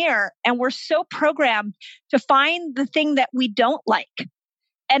at the mirror, and we're so programmed to find the thing that we don't like.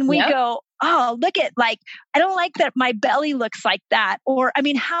 And we go, oh, look at I don't like that my belly looks like that. Or,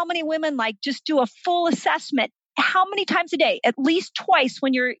 how many women just do a full assessment? How many times a day? At least twice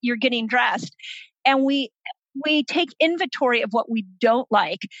when you're getting dressed. And we take inventory of what we don't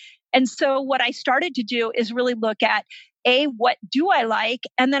like. And so what I started to do is really look at what do I like?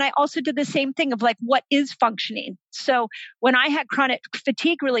 And then I also did the same thing of what is functioning. So when I had chronic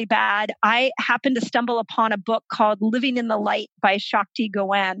fatigue really bad, I happened to stumble upon a book called Living in the Light by Shakti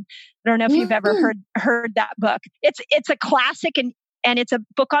Gawain. I don't know if you've ever heard that book. It's a classic and it's a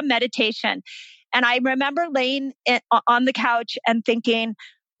book on meditation. And I remember laying on the couch and thinking,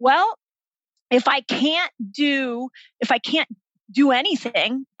 well, if I can't do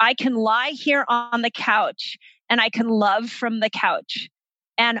anything, I can lie here on the couch and I can love from the couch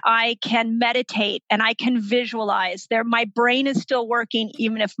and I can meditate and I can visualize my brain is still working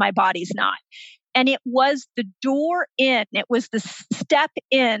even if my body's not. And it was the door in, it was the step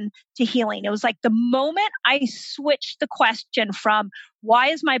in to healing. It was like the moment I switched the question from why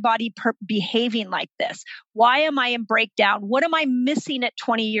is my body behaving like this? Why am I in breakdown? What am I missing at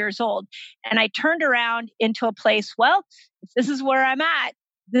 20 years old? And I turned around into a place, well, if this is where I'm at,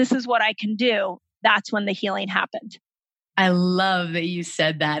 this is what I can do. That's when the healing happened. I love that you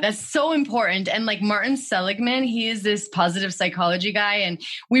said that. That's so important. And Martin Seligman, he is this positive psychology guy. And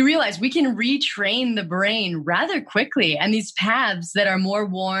we realize we can retrain the brain rather quickly. And these paths that are more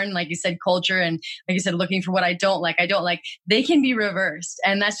worn, like you said, culture, and like you said, looking for what I don't like, they can be reversed.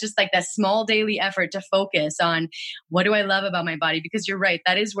 And that's just that small daily effort to focus on what do I love about my body? Because you're right,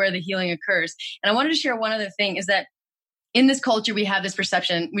 that is where the healing occurs. And I wanted to share one other thing is that in this culture, we have this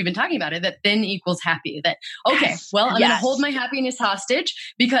perception, we've been talking about it, that thin equals happy. That, okay, well, I'm going to hold my happiness hostage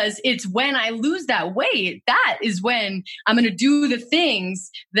because it's when I lose that weight, that is when I'm going to do the things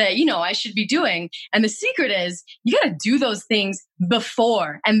that, I should be doing. And the secret is you got to do those things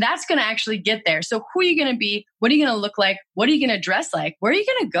before, and that's going to actually get there. So who are you going to be? What are you going to look like? What are you going to dress like? Where are you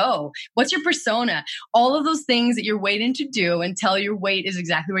going to go? What's your persona? All of those things that you're waiting to do until your weight is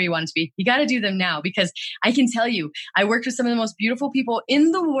exactly where you want it to be. You got to do them now, because I can tell you, I worked with some of the most beautiful people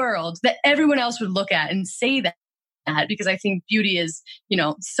in the world that everyone else would look at and say that, because I think beauty is,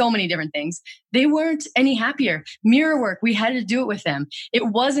 so many different things. They weren't any happier. Mirror work, we had to do it with them. It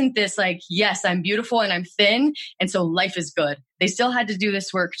wasn't this yes, I'm beautiful and I'm thin, and so life is good. They still had to do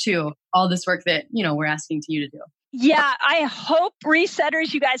this work too. All this work that, we're asking you to do. Yeah, I hope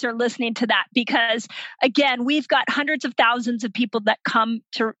resetters, you guys are listening to that, because again, we've got hundreds of thousands of people that come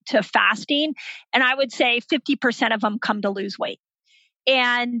to fasting. And I would say 50% of them come to lose weight.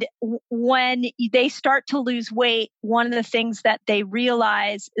 And when they start to lose weight, one of the things that they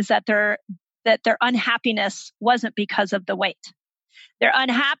realize is that their unhappiness wasn't because of the weight. Their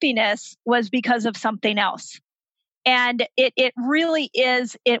unhappiness was because of something else. And it really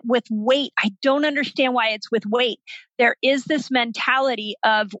is with weight. I don't understand why it's with weight. There is this mentality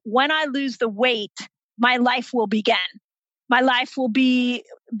of when I lose the weight, my life will begin. My life will be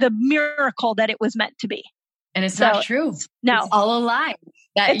the miracle that it was meant to be. And it's not true. No. It's all a lie.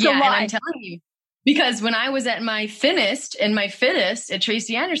 It's a lie. And I'm telling you, because when I was at my thinnest and my fittest at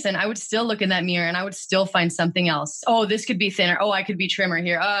Tracy Anderson, I would still look in that mirror and I would still find something else. Oh, this could be thinner. Oh, I could be trimmer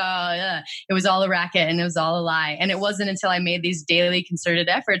here. Oh, yeah. It was all a racket and it was all a lie. And it wasn't until I made these daily concerted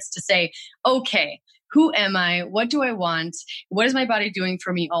efforts to say, okay, who am I? What do I want? What is my body doing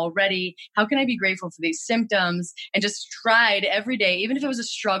for me already? How can I be grateful for these symptoms? And just tried every day, even if it was a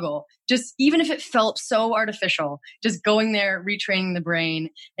struggle, even if it felt so artificial, just going there, retraining the brain.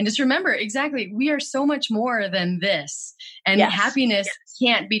 And just remember, exactly, we are so much more than this. And happiness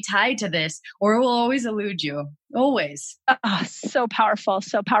can't be tied to this, or it will always elude you. Always. Oh, so powerful.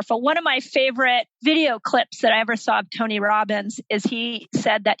 So powerful. One of my favorite video clips that I ever saw of Tony Robbins is he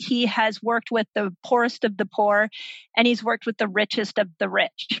said that he has worked with the poorest of the poor and he's worked with the richest of the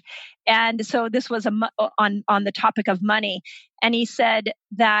rich. And so this was on the topic of money. And he said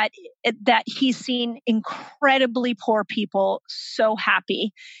that he's seen incredibly poor people so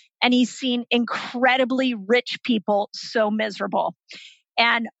happy, and he's seen incredibly rich people so miserable.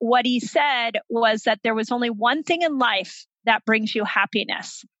 And what he said was that there was only one thing in life that brings you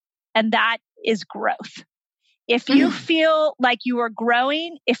happiness, and that is growth. If you feel like you are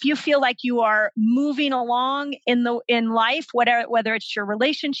growing, if you feel like you are moving along in life, whether it's your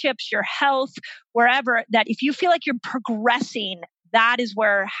relationships, your health, wherever, that if you feel like you're progressing, that is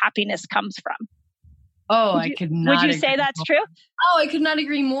where happiness comes from. Oh, I could not. Would you say that's true? Oh, I could not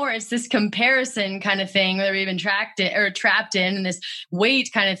agree more. It's this comparison kind of thing that we've been trapped in, and this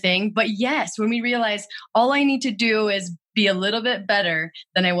weight kind of thing. But yes, when we realize all I need to do is be a little bit better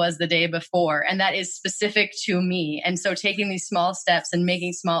than I was the day before, and that is specific to me. And so taking these small steps and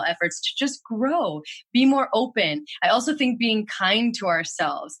making small efforts to just grow, be more open. I also think being kind to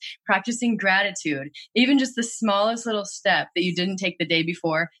ourselves, practicing gratitude, even just the smallest little step that you didn't take the day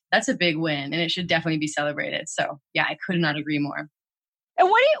before, that's a big win, and it should definitely be celebrated. So yeah, I could not agree more. And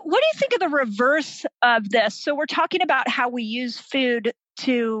what do you think of the reverse of this? So we're talking about how we use food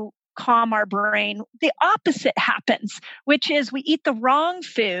to calm our brain. The opposite happens, which is we eat the wrong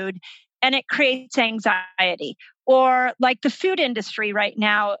food and it creates anxiety. Or like the food industry right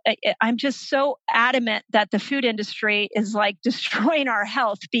now, I'm just so adamant that the food industry is like destroying our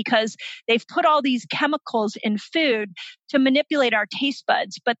health because they've put all these chemicals in food to manipulate our taste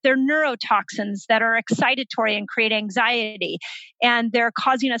buds, but they're neurotoxins that are excitatory and create anxiety. And they're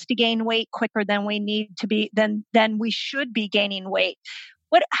causing us to gain weight quicker than we need to be, than we should be gaining weight.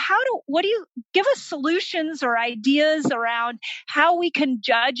 What do you give us solutions or ideas around how we can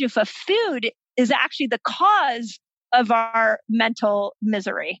judge if a food is actually the cause of our mental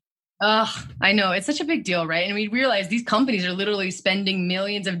misery? I know. It's such a big deal, right? And we realize these companies are literally spending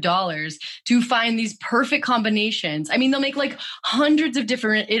millions of dollars to find these perfect combinations. I mean, they'll make like hundreds of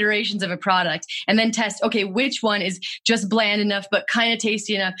different iterations of a product and then test, okay, which one is just bland enough, but kind of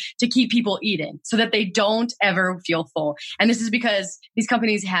tasty enough to keep people eating so that they don't ever feel full. And this is because these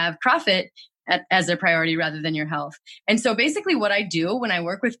companies have profit as their priority rather than your health. And so basically what I do when I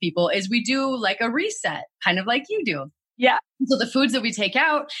work with people is we do like a reset, kind of like you do. Yeah. So the foods that we take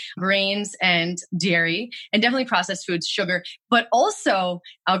out, grains and dairy, and definitely processed foods, sugar, but also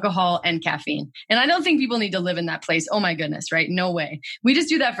alcohol and caffeine. And I don't think people need to live in that place. Oh my goodness, right? No way. We just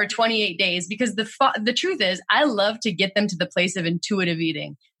do that for 28 days because the truth is I love to get them to the place of intuitive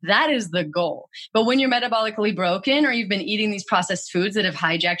eating. That is the goal. But when you're metabolically broken or you've been eating these processed foods that have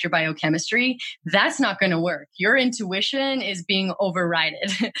hijacked your biochemistry, that's not going to work. Your intuition is being overridden.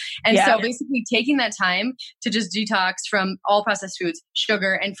 And so basically taking that time to just detox from all processed foods,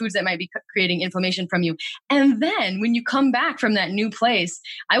 sugar, and foods that might be creating inflammation from you. And then when you come back from that new place,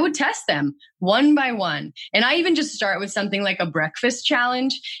 I would test them one by one. And I even just start with something like a breakfast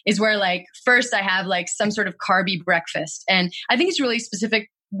challenge is where like first I have like some sort of carby breakfast. And I think it's really specific.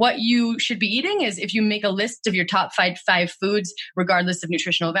 What you should be eating is if you make a list of your top five foods, regardless of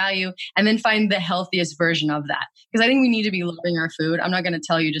nutritional value, and then find the healthiest version of that. Because I think we need to be loving our food. I'm not going to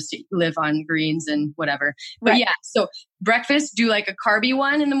tell you just to live on greens and whatever. But yeah, so breakfast, do like a carby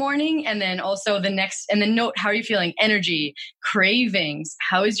one in the morning. And then also and then note, how are you feeling? Energy, cravings.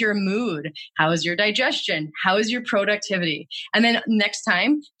 How is your mood? How is your digestion? How is your productivity? And then next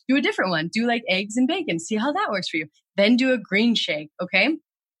time, do a different one. Do like eggs and bacon. See how that works for you. Then do a green shake. Okay.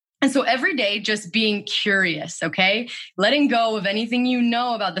 And so every day, just being curious, okay? Letting go of anything you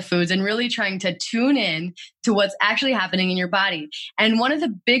know about the foods and really trying to tune in to what's actually happening in your body. And one of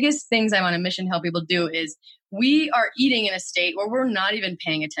the biggest things I'm on a mission to help people do is we are eating in a state where we're not even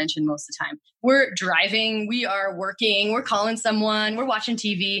paying attention most of the time. We're driving, we are working, we're calling someone, we're watching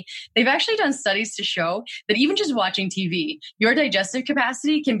TV. They've actually done studies to show that even just watching TV, your digestive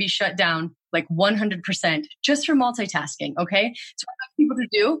capacity can be shut down like 100% just from multitasking, okay? So what I want people to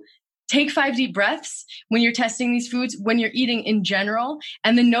do, take 5 deep breaths when you're testing these foods, when you're eating in general,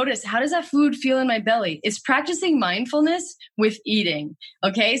 and then notice, how does that food feel in my belly? It's practicing mindfulness with eating,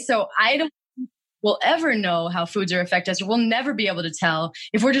 okay? So I don't will ever know how foods are affect us, or we'll never be able to tell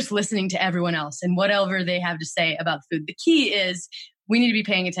if we're just listening to everyone else and whatever they have to say about food. The key is we need to be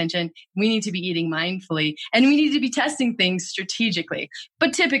paying attention. We need to be eating mindfully, and we need to be testing things strategically.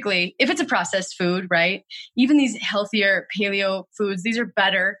 But typically, if it's a processed food, right? Even these healthier paleo foods, these are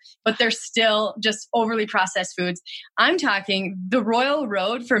better, but they're still just overly processed foods. I'm talking the royal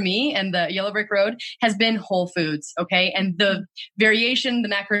road for me, and the yellow brick road has been whole foods. Okay. And the variation, the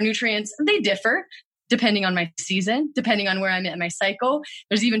macronutrients, they differ depending on my season, depending on where I'm at in my cycle.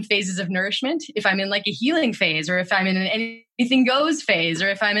 There's even phases of nourishment. If I'm in like a healing phase, or if I'm in an anything goes phase, or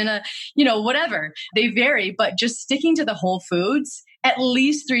if I'm in a, whatever, they vary. But just sticking to the whole foods at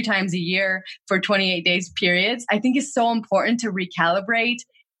least 3 times a year for 28 days periods, I think is so important to recalibrate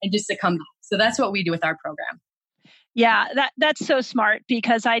and just to come back. So that's what we do with our program. Yeah, that's so smart,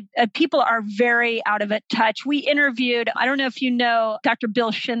 because people are very out of touch. We interviewed, I don't know if you know, Dr.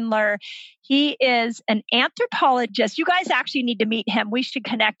 Bill Schindler. He is an anthropologist. You guys actually need to meet him. We should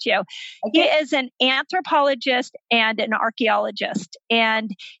connect you. Okay. He is an anthropologist and an archaeologist,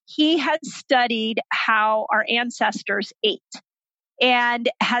 and he has studied how our ancestors ate and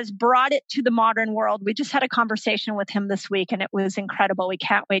has brought it to the modern world. We just had a conversation with him this week, and it was incredible. We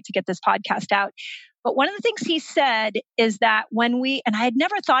can't wait to get this podcast out. But one of the things he said is that and I had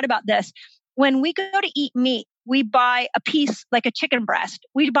never thought about this, when we go to eat meat, we buy a piece like a chicken breast.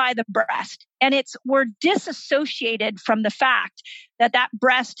 We buy the breast, and we're disassociated from the fact that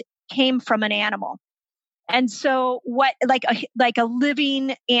breast came from an animal. And so like a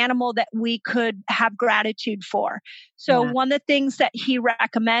living animal that we could have gratitude for. So one of the things that he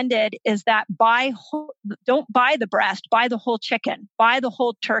recommended is that don't buy the breast, buy the whole chicken, buy the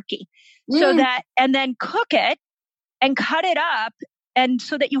whole turkey. So that, and then cook it and cut it up. And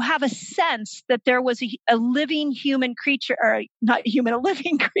so that you have a sense that there was a living human creature, or not human, a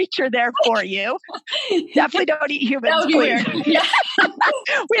living creature there for you. Definitely don't eat humans. That would be weird. Yeah.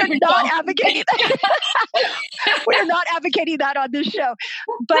 We are not advocating that. We are not advocating that on this show.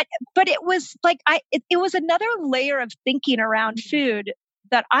 But it was like, it was another layer of thinking around food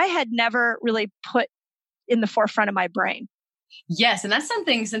that I had never really put in the forefront of my brain. Yes. And that's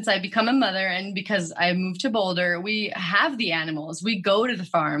something, since I've become a mother and because I moved to Boulder, we have the animals. We go to the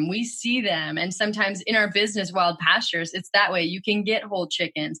farm, we see them. And sometimes in our business, Wild Pastures, it's that way. You can get whole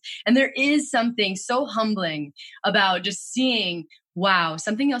chickens. And there is something so humbling about just seeing, wow,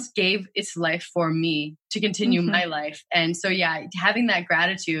 something else gave its life for me to continue my life. And so, yeah, having that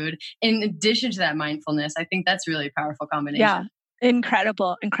gratitude in addition to that mindfulness, I think that's really a powerful combination. Yeah.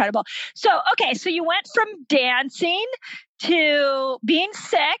 Incredible. So you went from dancing to being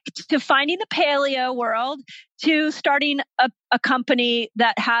sick to finding the paleo world to starting a company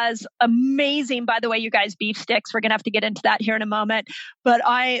that has amazing, by the way, you guys, beef sticks. We're going to have to get into that here in a moment. But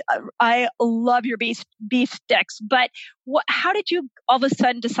I love your beef sticks. But how did you all of a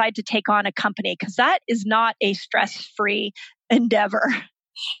sudden decide to take on a company? Because that is not a stress-free endeavor.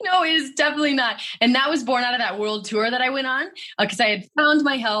 No, it is definitely not. And that was born out of that world tour that I went on because I had found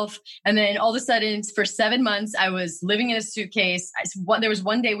my health. And then all of a sudden, for 7 months, I was living in a suitcase. There was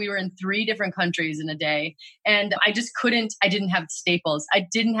one day we were in 3 different countries in a day. And I didn't have the staples. I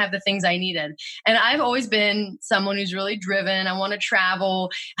didn't have the things I needed. And I've always been someone who's really driven. I want to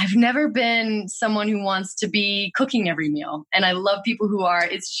travel. I've never been someone who wants to be cooking every meal. And I love people who are.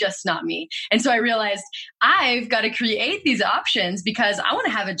 It's just not me. And so I realized I've got to create these options because I want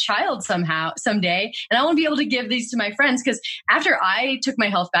to have a child someday. And I want to be able to give these to my friends. Because after I took my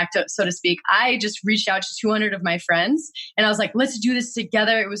health back, so to speak, I just reached out to 200 of my friends and I was like, let's do this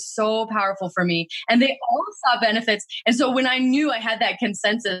together. It was so powerful for me. And they all saw benefits. And so when I knew I had that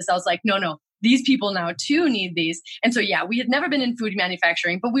consensus, I was like, no, these people now too need these. And so, yeah, we had never been in food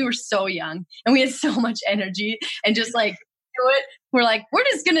manufacturing, but we were so young and we had so much energy and just like, do it. We're like, we're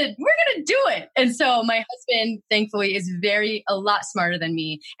gonna do it. And so my husband, thankfully, is a lot smarter than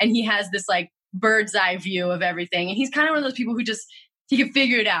me. And he has this like bird's eye view of everything. And he's kind of one of those people who he can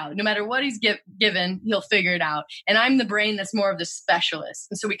figure it out. No matter what he's given, he'll figure it out. And I'm the brain that's more of the specialist.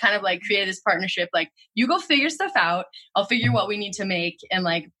 And so we kind of like created this partnership, like you go figure stuff out. I'll figure what we need to make and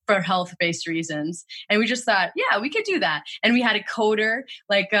like for health-based reasons. And we just thought, yeah, we could do that. And we had a coder,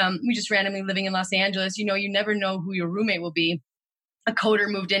 like we just randomly living in Los Angeles, you never know who your roommate will be. A coder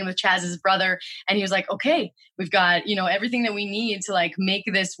moved in with Chaz's brother and he was like, okay, we've got, everything that we need to like make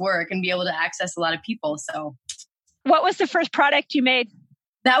this work and be able to access a lot of people. So what was the first product you made?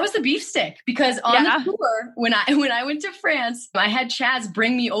 That was the beef stick because on the tour, when I went to France, I had Chaz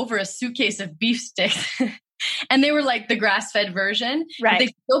bring me over a suitcase of beef sticks and they were like the grass-fed version. Right. But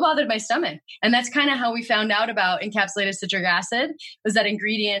they still bothered my stomach. And that's kind of how we found out about encapsulated citric acid was that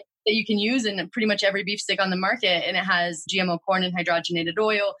ingredient that you can use in pretty much every beef stick on the market. And it has GMO corn and hydrogenated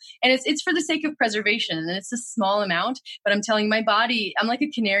oil. And it's for the sake of preservation. And it's a small amount, but I'm telling you, my body, I'm like a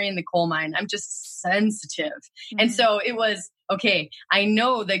canary in the coal mine. I'm just sensitive. Mm-hmm. And so it was, okay, I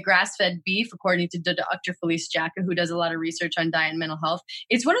know that grass-fed beef, according to Dr. Felice Jacka, who does a lot of research on diet and mental health,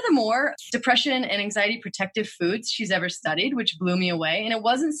 it's one of the more depression and anxiety protective foods she's ever studied, which blew me away. And it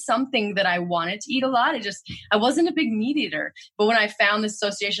wasn't something that I wanted to eat a lot. I wasn't a big meat eater. But when I found this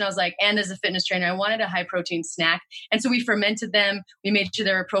association, I was like, and as a fitness trainer, I wanted a high protein snack. And so we fermented them. We made sure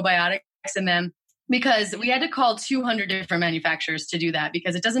there were probiotics in them, because we had to call 200 different manufacturers to do that,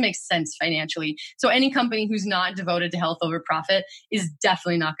 because it doesn't make sense financially. So any company who's not devoted to health over profit is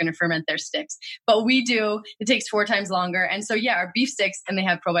definitely not going to ferment their sticks. But we do. It takes 4 times longer. And so, yeah, our beef sticks, and they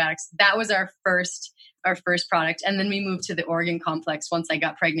have probiotics. That was our first product. And then we moved to the Organ Complex once I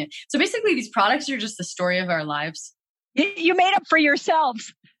got pregnant. So basically, these products are just the story of our lives. You made up for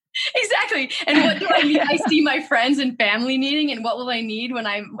yourselves. Exactly. And what do I need? I see my friends and family needing, and what will I need when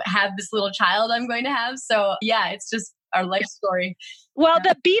I have this little child I'm going to have? So yeah, it's just our life story. Well,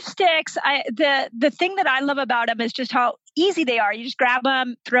 the beef sticks, the thing that I love about them is just how easy they are. You just grab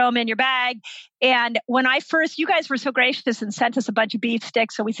them, throw them in your bag. And when you guys were so gracious and sent us a bunch of beef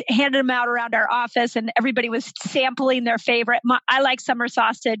sticks. So we handed them out around our office, and everybody was sampling their favorite. I like summer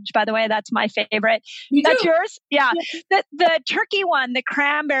sausage, by the way. That's my favorite. That's yours? Yeah. The turkey one, the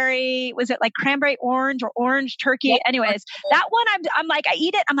cranberry, was it like cranberry orange or orange turkey? Anyways, that one, I'm like, I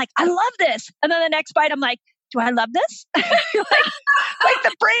eat it. I'm like, I love this. And then the next bite, I'm like, do I love this? like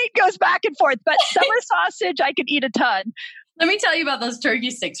the brain goes back and forth. But summer sausage, I could eat a ton. Let me tell you about those turkey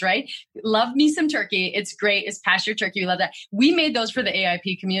sticks, right? Love me some turkey. It's great. It's pasture turkey. We love that. We made those for the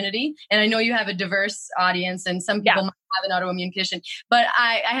AIP community. And I know you have a diverse audience, and some people might have an autoimmune condition. But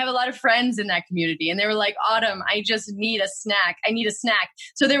I have a lot of friends in that community. And they were like, Autumn, I just need a snack. I need a snack.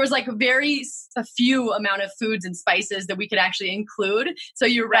 So there was like a few amount of foods and spices that we could actually include. So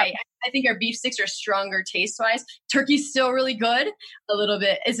you're right. I think our beef sticks are stronger taste-wise. Turkey's still really good. A little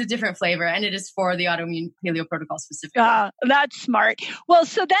bit. It's a different flavor, and it is for the autoimmune paleo protocol specifically. That's smart. Well,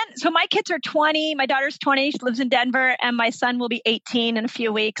 so my kids are 20. My daughter's 20. She lives in Denver, and my son will be 18 in a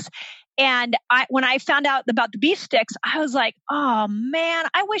few weeks. And when I found out about the beef sticks, I was like, oh man,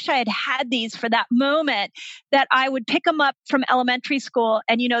 I wish I had had these for that moment that I would pick them up from elementary school.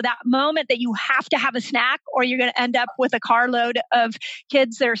 And that moment that you have to have a snack, or you're going to end up with a carload of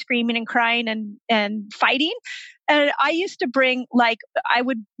kids that are screaming and crying and fighting. And I used to bring, I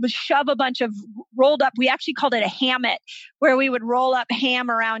would shove a bunch of rolled up, we actually called it a hammock, where we would roll up ham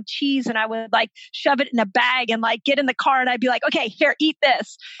around cheese, and I would shove it in a bag and get in the car, and I'd be like, okay, here, eat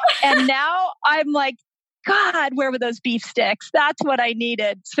this. And now I'm like, God, where were those beef sticks? That's what I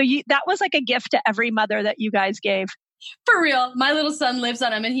needed. So that was like a gift to every mother that you guys gave. For real. My little son lives on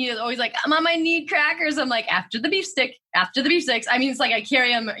them, and he is always like, Mom, I need crackers. I'm like, after the beef sticks. I mean, it's like I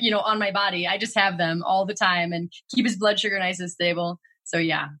carry them, on my body. I just have them all the time and keep his blood sugar nice and stable. So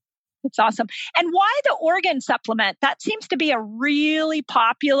yeah. It's awesome. And why the organ supplement? That seems to be a really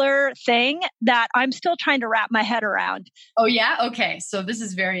popular thing that I'm still trying to wrap my head around. Oh yeah? Okay. So this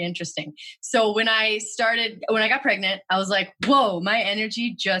is very interesting. So when I got pregnant, I was like, whoa, my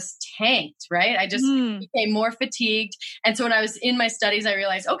energy just tanked, right? I just became more fatigued. And so when I was in my studies, I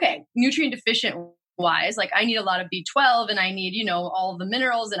realized, okay, nutrient deficient wise, I need a lot of B12, and I need, all the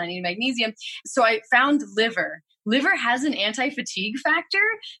minerals, and I need magnesium. So I found liver. Liver has an anti-fatigue factor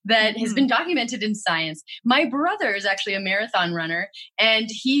that has been documented in science. My brother is actually a marathon runner, and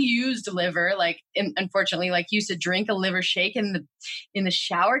he used liver, unfortunately, he used to drink a liver shake in the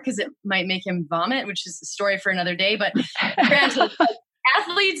shower because it might make him vomit, which is a story for another day. But granted,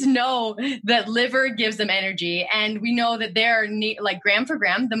 athletes know that liver gives them energy, and we know that they're gram for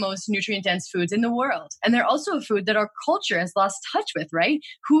gram the most nutrient dense foods in the world. And they're also a food that our culture has lost touch with, right?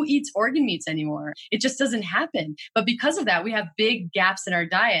 Who eats organ meats anymore? It just doesn't happen. But because of that, we have big gaps in our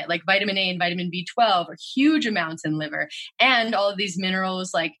diet, like vitamin A and vitamin B12 are huge amounts in liver, and all of these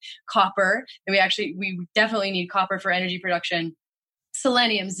minerals like copper. And we definitely need copper for energy production.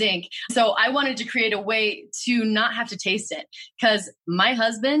 Selenium, zinc. So I wanted to create a way to not have to taste it, because my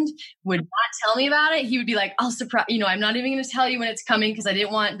husband would not tell me about it. He would be like, I'll surprise, I'm not even going to tell you when it's coming, because I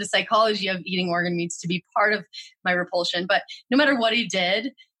didn't want the psychology of eating organ meats to be part of my repulsion. But no matter what he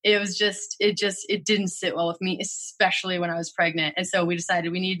did, it didn't sit well with me, especially when I was pregnant. And so we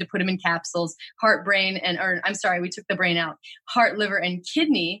decided we needed to put him in capsules, we took the brain out, heart, liver, and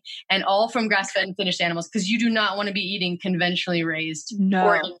kidney, and all from grass-fed and finished animals, because you do not want to be eating conventionally raised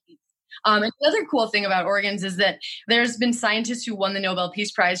organ meat. And the other cool thing about organs is that there's been scientists who won the Nobel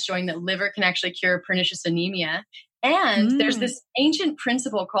Peace Prize showing that liver can actually cure pernicious anemia. And there's this ancient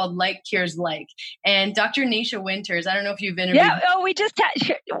principle called like cures like. And Dr. Nasha Winters, I don't know if you've interviewed.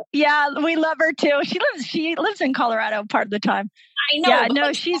 Yeah, we love her too. She lives in Colorado part of the time. I know. Yeah,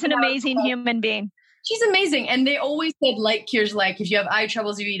 no, she's an amazing human being. She's amazing. And they always said like cures like. If you have eye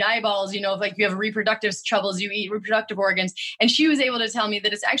troubles, you eat eyeballs. If you have reproductive troubles, you eat reproductive organs. And she was able to tell me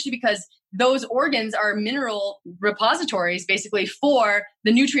that it's actually because those organs are mineral repositories basically for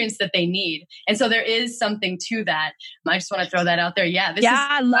the nutrients that they need. And so there is something to that. I just want to throw that out there. Yeah.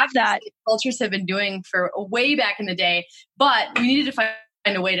 I love that. Cultures have been doing for way back in the day, but we needed to find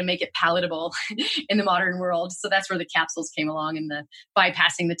a way to make it palatable in the modern world. So that's where the capsules came along and the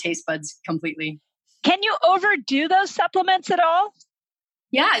bypassing the taste buds completely. Can you overdo those supplements at all?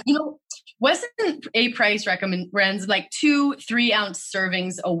 Yeah. Weston A. Price recommends like 2-3 ounce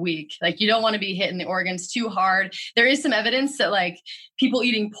servings a week. Like you don't want to be hitting the organs too hard. There is some evidence that like people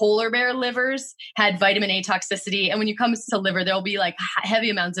eating polar bear livers had vitamin A toxicity. And when you come to liver, there'll be like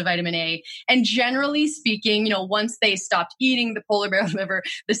heavy amounts of vitamin A. And generally speaking, once they stopped eating the polar bear liver,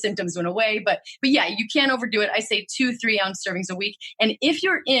 the symptoms went away. But yeah, you can't overdo it. I say 2-3 ounce servings a week. And if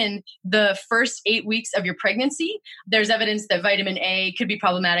you're in the first 8 weeks of your pregnancy, there's evidence that vitamin A could be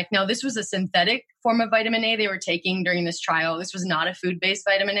problematic. Now, this was a synthetic form of vitamin A they were taking during this trial. This was not a food-based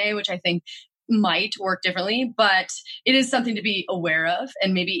vitamin A, which I think might work differently, but it is something to be aware of.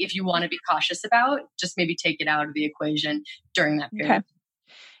 And maybe if you want to be cautious about, just maybe take it out of the equation during that period. Okay.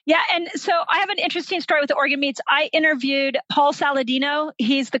 Yeah. And so I have an interesting story with the organ meats. I interviewed Paul Saladino.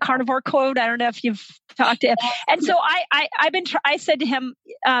 He's the carnivore code. I don't know if you've talked to him. And so I said to him,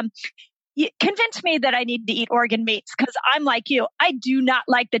 convince me that I need to eat organ meats because I'm like you. I do not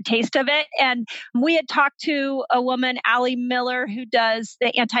like the taste of it. And we had talked to a woman, Allie Miller, who does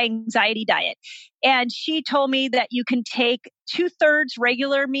the anti-anxiety diet. And she told me that you can take 2/3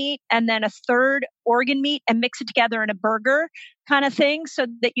 regular meat and then 1/3 organ meat and mix it together in a burger kind of thing so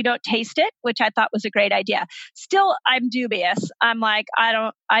that you don't taste it, which I thought was a great idea. Still, I'm dubious. I'm like,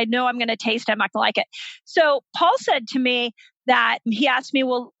 I know I'm going to taste it. I'm not going to like it. So Paul said to me that he asked me,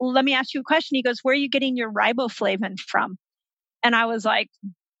 well, let me ask you a question. He goes, where are you getting your riboflavin from? And I was like,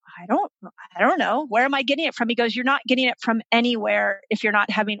 I don't know. Where am I getting it from? He goes, you're not getting it from anywhere if you're not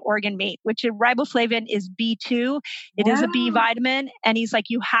having organ meat, which riboflavin is B2. It is a B vitamin. And he's like,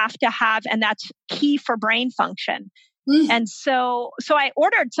 you have to have, and that's key for brain function. And so I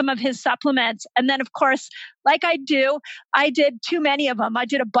ordered some of his supplements. And then, of course, like I did too many of them. I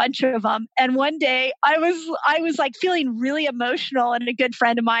did a bunch of them. And one day I was like feeling really emotional. And a good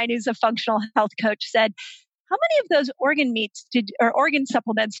friend of mine who's a functional health coach said, how many of those organ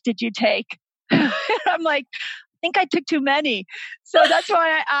supplements did you take? I'm like, I think I took too many. So that's why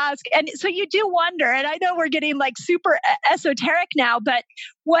I ask. And so you do wonder, and I know we're getting like super esoteric now, but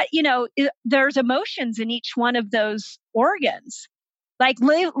there's emotions in each one of those organs. Like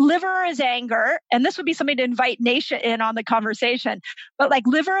liver is anger, and this would be something to invite Nasha in on the conversation. But like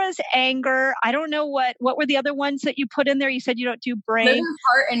liver is anger. I don't know what were the other ones that you put in there? You said you don't do brain. Liver,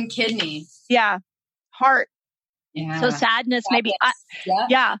 heart, and kidney. Yeah, heart. Yeah. So sadness, maybe.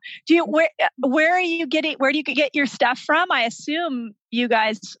 Yeah. Where do you get your stuff from? I assume you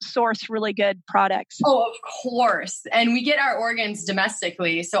guys source really good products. Oh, of course. And we get our organs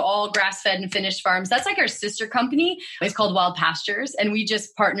domestically. So all grass-fed and finished farms. That's like our sister company. It's called Wild Pastures. And we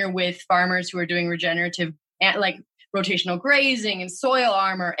just partner with farmers who are doing regenerative, like rotational grazing and soil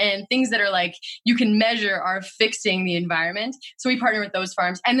armor and things that are like you can measure are fixing the environment. So we partner with those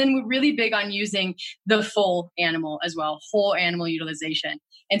farms. And then we're really big on using the full animal as well, whole animal utilization.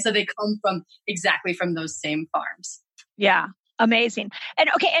 And so they come from those same farms. Yeah. Amazing. And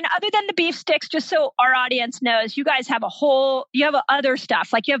okay. And other than the beef sticks, just so our audience knows, you guys have you have other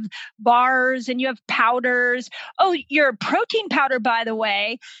stuff, like you have bars and you have powders. Oh, your protein powder, by the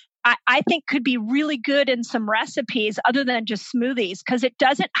way, I think could be really good in some recipes other than just smoothies because it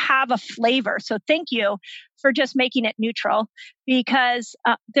doesn't have a flavor. So thank you for just making it neutral because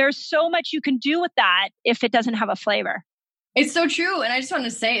there's so much you can do with that if it doesn't have a flavor. It's so true. And I just want to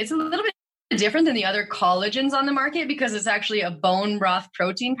say it's a little bit different than the other collagens on the market because it's actually a bone broth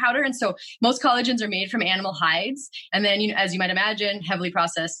protein powder. And so most collagens are made from animal hides. And then, as you might imagine, heavily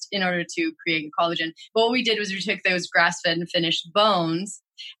processed in order to create collagen. But what we did was we took those grass-fed and finished bones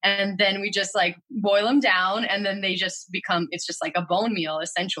and then we just like boil them down and then they just it's just like a bone meal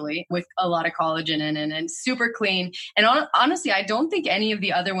essentially with a lot of collagen in it and super clean. And honestly, I don't think any of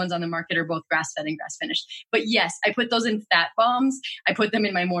the other ones on the market are both grass-fed and grass-finished. But yes, I put those in fat bombs. I put them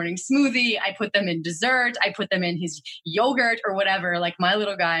in my morning smoothie. I put them in dessert. I put them in his yogurt or whatever. Like my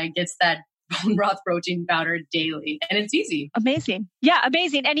little guy gets that bone broth protein powder daily and it's easy. Amazing. Yeah,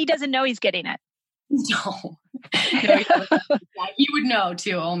 amazing. And he doesn't know he's getting it. No. He would know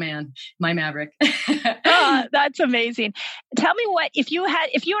too. Oh man, my Maverick. Oh, that's amazing. Tell me if you and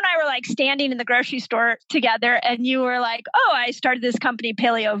I were like standing in the grocery store together and you were like, oh, I started this company,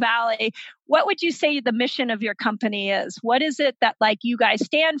 Paleo Valley. What would you say the mission of your company is? What is it that like you guys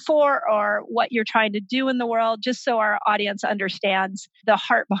stand for or what you're trying to do in the world? Just so our audience understands the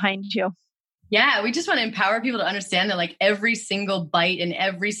heart behind you. Yeah, we just want to empower people to understand that like every single bite and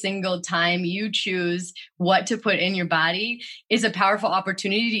every single time you choose what to put in your body is a powerful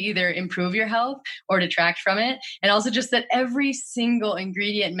opportunity to either improve your health or detract from it. And also just that every single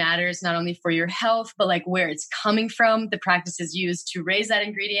ingredient matters, not only for your health, but like where it's coming from, the practices used to raise that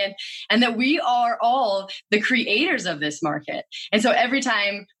ingredient, and that we are all the creators of this market. And so every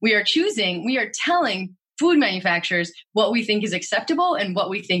time we are choosing, we are telling food manufacturers what we think is acceptable and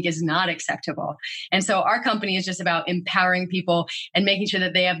what we think is not acceptable. And so our company is just about empowering people and making sure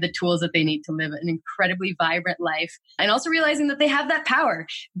that they have the tools that they need to live an incredibly vibrant life, and also realizing that they have that power.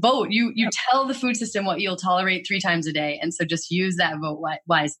 Vote. You tell the food system what you'll tolerate 3 times a day. And so just use that vote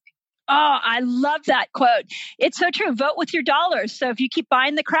wisely. Oh, I love that quote. It's so true. Vote with your dollars. So if you keep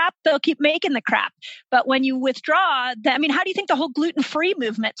buying the crap, they'll keep making the crap. But when you withdraw, how do you think the whole gluten-free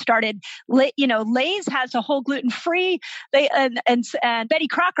movement started? Lay's has a whole gluten-free, and Betty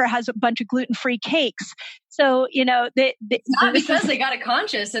Crocker has a bunch of gluten-free cakes. So, it's not because they got it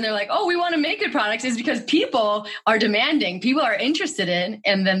conscious and they're like, oh, we want to make good products. It's because people are demanding, people are interested in,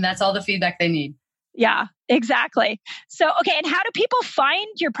 and then that's all the feedback they need. Yeah, exactly. So, okay. And how do people find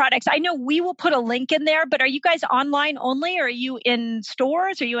your products? I know we will put a link in there, but are you guys online only? Or are you in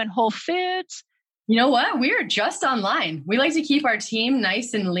stores? Are you in Whole Foods? You know what? We're just online. We like to keep our team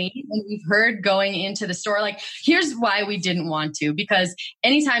nice and lean. And we've heard going into the store, like, here's why we didn't want to, because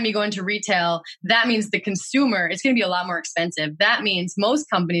anytime you go into retail, that means the consumer, it's going to be a lot more expensive. That means most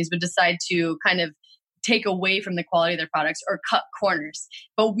companies would decide to kind of take away from the quality of their products or cut corners.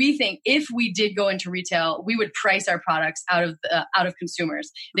 But we think if we did go into retail, we would price our products out of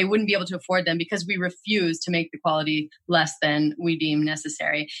consumers. They wouldn't be able to afford them because we refuse to make the quality less than we deem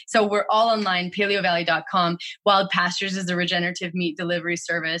necessary. So we're all online, paleovalley.com. Wild Pastures is a regenerative meat delivery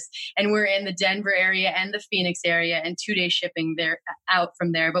service. And we're in the Denver area and the Phoenix area and 2-day shipping there out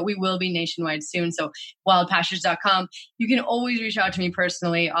from there. But we will be nationwide soon. So wildpastures.com. You can always reach out to me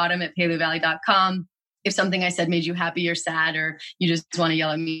personally, autumn@paleovalley.com. If something I said made you happy or sad, or you just want to yell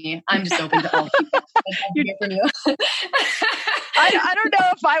at me, I'm just open to all people. I don't know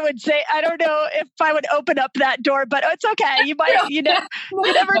if I would say, I don't know if I would open up that door, but it's okay. You might, you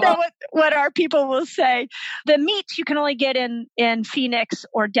never know what our people will say. The meats you can only get in Phoenix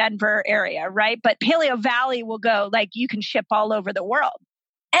or Denver area, right? But Paleo Valley will go, like, you can ship all over the world.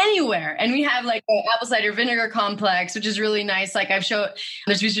 Anywhere. And we have like an apple cider vinegar complex, which is really nice. Like I've showed,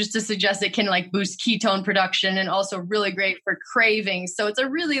 there's research to suggest it can like boost ketone production and also really great for cravings. So it's a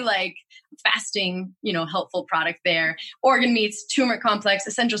really like fasting, helpful product there. Organ meats, turmeric complex,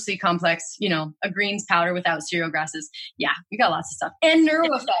 essential C complex, a greens powder without cereal grasses. Yeah, we got lots of stuff. And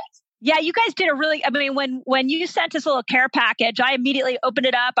NeuroEffect. Yeah, you guys did when you sent us a little care package, I immediately opened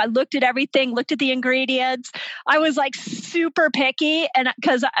it up. I looked at everything, looked at the ingredients. I was like super picky, and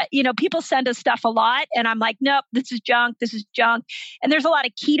because, people send us stuff a lot and I'm like, nope, this is junk. And there's a lot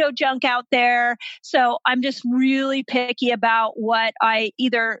of keto junk out there. So I'm just really picky about what I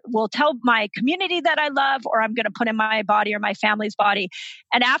either will tell my community that I love or I'm going to put in my body or my family's body.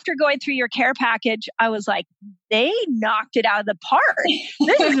 And after going through your care package, I was like, they knocked it out of the park.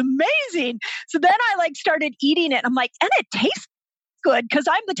 This is amazing. So then I started eating it. I'm like, and it tastes good, because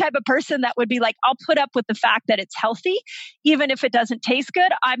I'm the type of person that would be like, I'll put up with the fact that it's healthy, even if it doesn't taste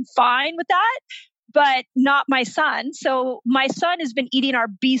good. I'm fine with that, but not my son. So my son has been eating our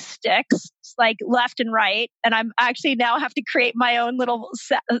beef sticks like left and right. And I'm actually now have to create my own little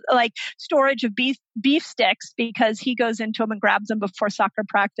storage of beef sticks, because he goes into them and grabs them before soccer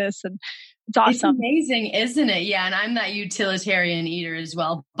practice. And it's awesome. It's amazing, isn't it? Yeah. And I'm that utilitarian eater as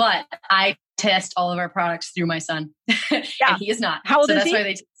well, but I test all of our products through my son. Yeah. And he is not. How old is he? That's why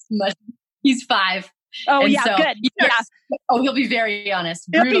they taste much. He's 5. Oh, and so, good. Yeah. Oh, he'll be very honest.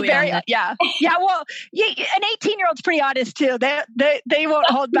 He'll be very honest. Yeah. Yeah. Well, an 18-year-old's pretty honest too. They won't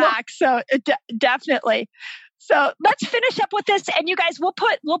hold back. So definitely. So let's finish up with this. And you guys, we'll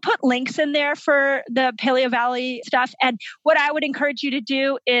put links in there for the Paleo Valley stuff. And what I would encourage you to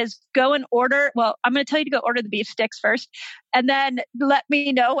do is go and order. Well, I'm going to tell you to go order the beef sticks first, and then let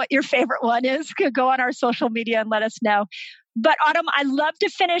me know what your favorite one is. Go on our social media and let us know. But Autumn, I love to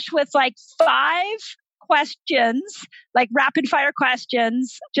finish with 5 questions, like rapid fire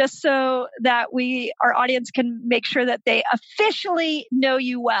questions, just so that our audience can make sure that they officially know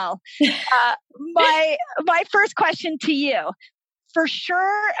you well. My first question to you, for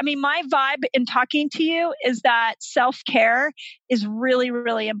sure. I mean, my vibe in talking to you is that self-care is really,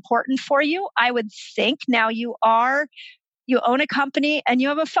 really important for you. I would think now you own a company and you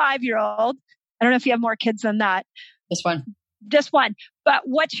have a 5-year-old. I don't know if you have more kids than that. Just one. But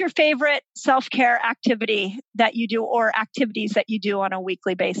what's your favorite self-care activity that you do or activities that you do on a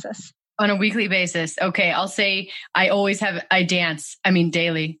weekly basis? On a weekly basis. Okay. I'll say I dance. I mean,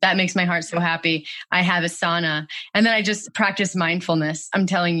 daily. That makes my heart so happy. I have a sauna and then I just practice mindfulness. I'm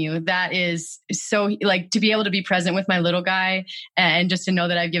telling you, that is so like to be able to be present with my little guy and just to know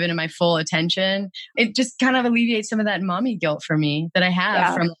that I've given him my full attention. It just kind of alleviates some of that mommy guilt for me that I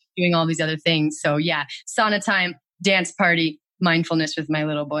have from doing all these other things. So yeah, sauna time, dance party, mindfulness with my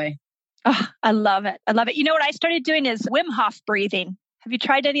little boy. Oh, I love it. I love it. You know what I started doing is Wim Hof breathing. Have you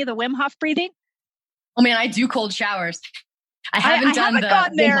tried any of the Wim Hof breathing? Oh man, I do cold showers. I haven't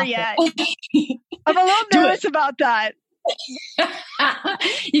gotten there yet. I'm a little nervous about that.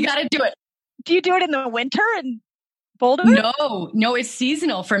 You got to do it. Do you do it in the winter in Boulder? No, it's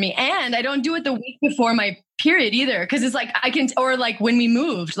seasonal for me. And I don't do it the week before my period either. Cause it's like, or like when we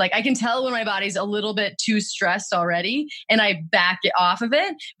moved, like I can tell when my body's a little bit too stressed already and I back it off of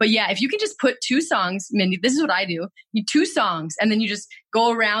it. But yeah, if you can just put 2 songs, Mindy, this is what I do. 2 songs and then you just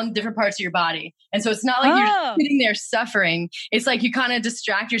go around different parts of your body. And so it's not like you're just sitting there suffering. It's like you kind of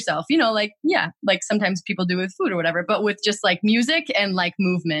distract yourself, like sometimes people do with food or whatever, but with just like music and like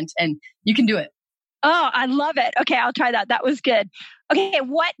movement and you can do it. Oh, I love it. Okay, I'll try that. That was good. Okay,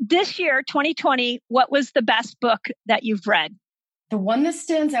 this year, 2020, what was the best book that you've read? The one that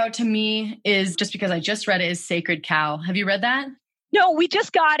stands out to me is, just because I just read it, is Sacred Cow. Have you read that? No, we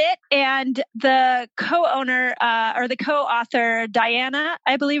just got it. And the co-owner or the co-author, Diana,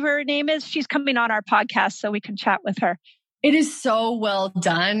 I believe her name is, she's coming on our podcast so we can chat with her. It is so well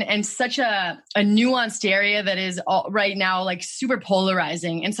done and such a nuanced area that is right now like super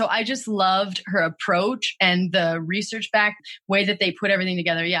polarizing. And so I just loved her approach and the research-backed way that they put everything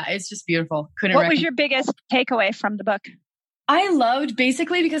together. Yeah, it's just beautiful. What was your biggest takeaway from the book? I loved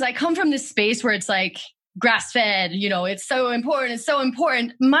basically because I come from this space where it's like grass-fed, it's so important. It's so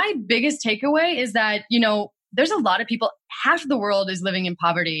important. My biggest takeaway is that, there's a lot of people, half of the world is living in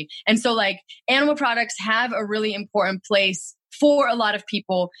poverty. And so like animal products have a really important place for a lot of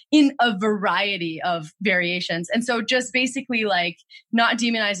people in a variety of variations. And so just basically like not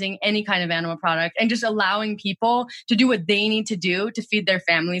demonizing any kind of animal product and just allowing people to do what they need to do to feed their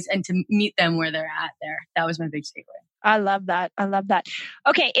families and to meet them where they're at there. That was my big takeaway. I love that. I love that.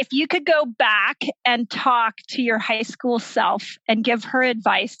 Okay. If you could go back and talk to your high school self and give her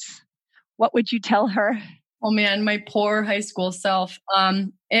advice, what would you tell her? Oh man, my poor high school self.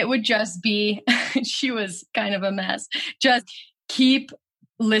 It would just be, she was kind of a mess. Just keep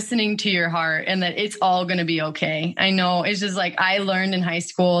listening to your heart and that it's all going to be okay. I know it's just like I learned in high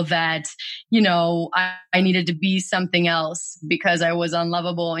school that, I needed to be something else because I was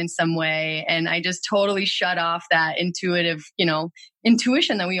unlovable in some way. And I just totally shut off that intuitive,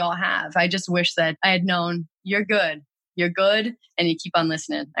 intuition that we all have. I just wish that I had known you're good, and you keep on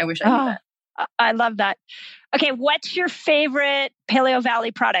listening. I wish I knew that. I love that. Okay, what's your favorite Paleo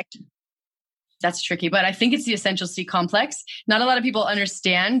Valley product? That's tricky, but I think it's the Essential C complex. Not a lot of people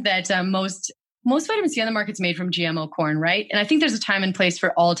understand that most vitamin C on the market is made from GMO corn, right? And I think there's a time and place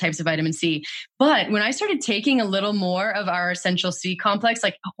for all types of vitamin C. But when I started taking a little more of our Essential C complex,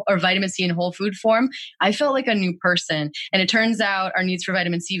 like our vitamin C in whole food form, I felt like a new person. And it turns out our needs for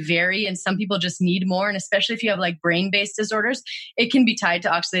vitamin C vary, and some people just need more. And especially if you have like brain-based disorders, it can be tied to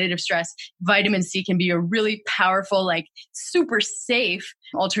oxidative stress. Vitamin C can be a really powerful, like super safe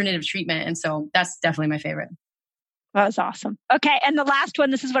alternative treatment. And so that's definitely my favorite. That was awesome. Okay. And the last one,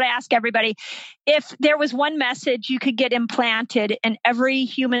 this is what I ask everybody. If there was one message you could get implanted in every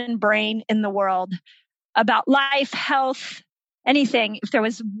human brain in the world about life, health, anything, if there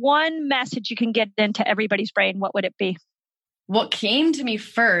was one message you can get into everybody's brain, what would it be? What came to me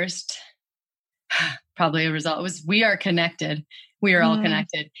first, probably a result, was we are connected. We are all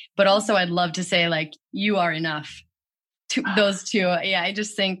connected. But also I'd love to say like, you are enough. Those two. Yeah. I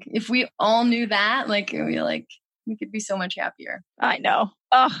just think if we all knew that, we could be so much happier. I know.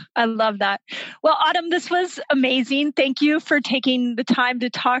 Oh, I love that. Well, Autumn, this was amazing. Thank you for taking the time to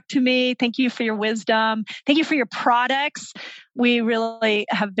talk to me. Thank you for your wisdom. Thank you for your products. We really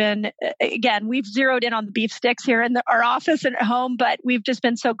have been, again, we've zeroed in on the beef sticks here in our office and at home, but we've just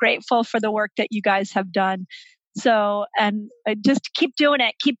been so grateful for the work that you guys have done. So, and just keep doing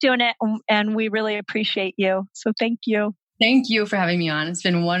it. And we really appreciate you. So thank you. Thank you for having me on. It's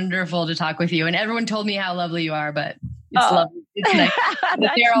been wonderful to talk with you. And everyone told me how lovely you are, but it's lovely. It's nice.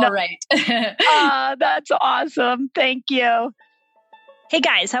 But they're all right. That's awesome. Thank you. Hey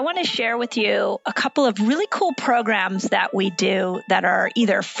guys, I want to share with you a couple of really cool programs that we do that are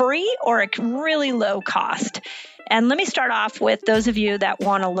either free or really low cost. And let me start off with those of you that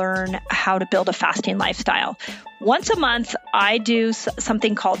want to learn how to build a fasting lifestyle. Once a month, I do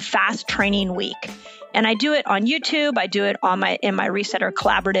something called Fast Training Week. And I do it on YouTube. I do it in my Resetter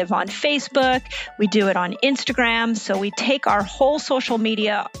Collaborative on Facebook. We do it on Instagram. So we take our whole social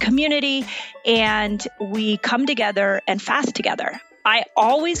media community and we come together and fast together. I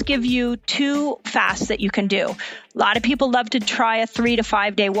always give you 2 fasts that you can do. A lot of people love to try a 3 to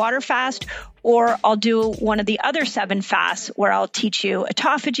 5 day water fast, or I'll do one of the other 7 fasts where I'll teach you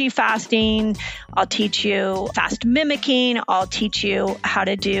autophagy fasting. I'll teach you fast mimicking. I'll teach you how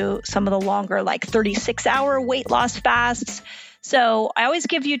to do some of the longer, like 36-hour weight loss fasts. So I always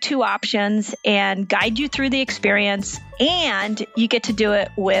give you 2 options and guide you through the experience, and you get to do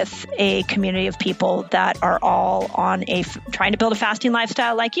it with a community of people that are all on trying to build a fasting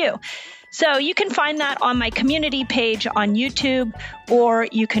lifestyle like you. So you can find that on my community page on YouTube, or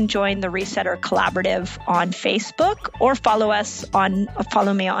you can join the Resetter Collaborative on Facebook, or follow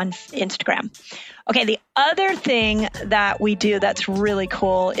me on Instagram. Okay, the other thing that we do that's really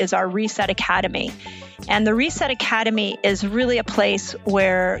cool is our Reset Academy. And the Reset Academy is really a place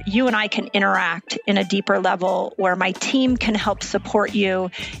where you and I can interact in a deeper level, where my team can help support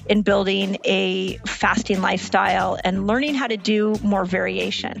you in building a fasting lifestyle and learning how to do more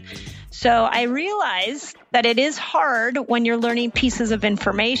variation. So I realize that it is hard when you're learning pieces of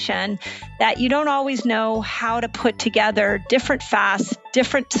information that you don't always know how to put together different fasts,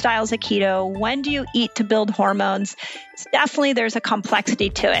 different styles of keto. When do you eat to build hormones? There's a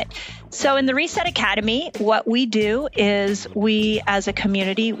complexity to it. So in the Reset Academy, what we do is we as a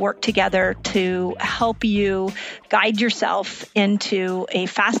community work together to help you guide yourself into a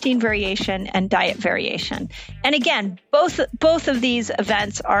fasting variation and diet variation. And again, both of these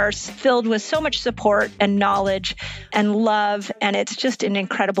events are filled with so much support and knowledge and love. And it's just an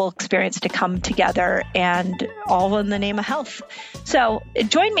incredible experience to come together, and all in the name of health. So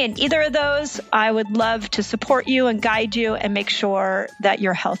join me in either of those. I would love to support you and guide you and make sure that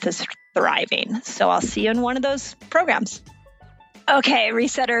your health is thriving. So I'll see you in one of those programs. Okay,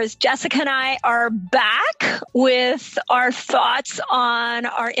 Resetters, Jessica and I are back with our thoughts on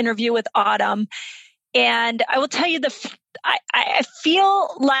our interview with Autumn. And I will tell you, I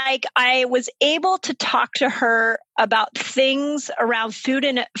feel like I was able to talk to her about things around food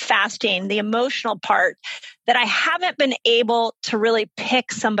and fasting, the emotional part, that I haven't been able to really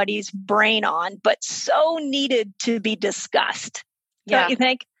pick somebody's brain on, but so needed to be discussed. Don't you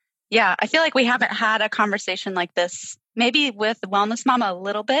think? Yeah, I feel like we haven't had a conversation like this, maybe with Wellness Mama a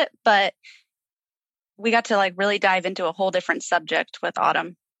little bit, but we got to really dive into a whole different subject with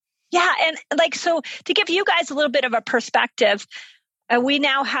Autumn. Yeah. And so to give you guys a little bit of a perspective, we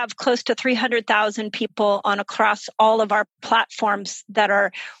now have close to 300,000 people across all of our platforms that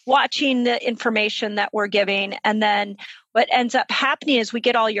are watching the information that we're giving. And then what ends up happening is we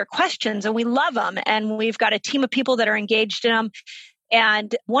get all your questions and we love them. And we've got a team of people that are engaged in them.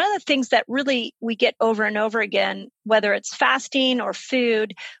 And one of the things that really we get over and over again, whether it's fasting or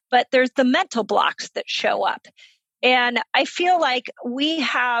food, but there's the mental blocks that show up. And I feel like we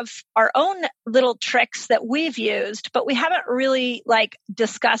have our own little tricks that we've used, but we haven't really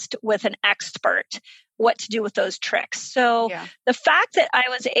discussed with an expert what to do with those tricks. So the fact that I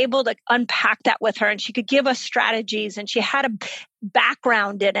was able to unpack that with her and she could give us strategies and she had a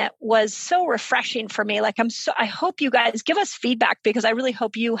background in it was so refreshing for me. I hope you guys give us feedback, because I really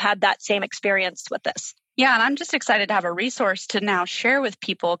hope you had that same experience with this. Yeah, and I'm just excited to have a resource to now share with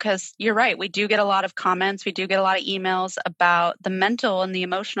people, because you're right. We do get a lot of comments. We do get a lot of emails about the mental and the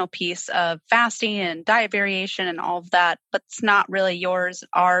emotional piece of fasting and diet variation and all of that, but it's not really yours,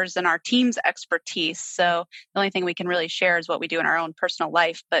 ours, and our team's expertise. So the only thing we can really share is what we do in our own personal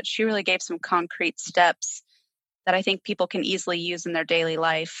life. But she really gave some concrete steps that I think people can easily use in their daily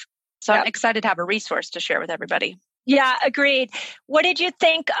life. So I'm excited to have a resource to share with everybody. Yeah, agreed. What did you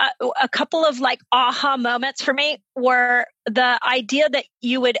think? A couple of aha moments for me were the idea that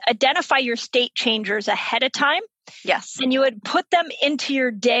you would identify your state changers ahead of time. Yes. And you would put them into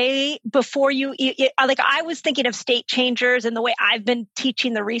your day before you eat. I was thinking of state changers, and the way I've been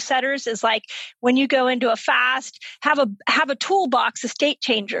teaching the resetters is when you go into a fast, have a toolbox of state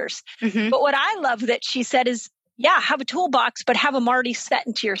changers. Mm-hmm. But what I love that she said is, have a toolbox, but have them already set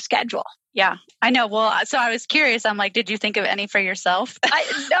into your schedule. Yeah, I know. Well, so I was curious. I'm like, did you think of any for yourself? I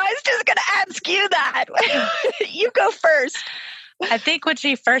was just going to ask you that. You go first. I think when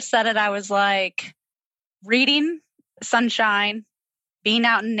she first said it, I was like, reading, sunshine, being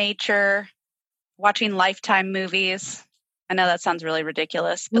out in nature, watching Lifetime movies. I know that sounds really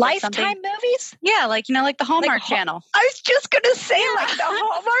ridiculous. But Lifetime movies? Yeah, like the Hallmark Channel. I was just going to say like the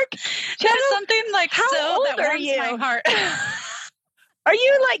Hallmark Channel. There's something like How so old that are warms you? my heart. Are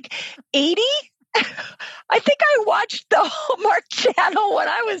you like 80? I think I watched the Hallmark Channel when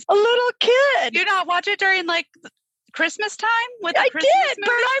I was a little kid. Do you not watch it during like Christmas time? I did,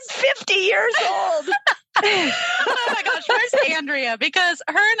 but I'm 50 years old. Oh my gosh, where's Andrea? Because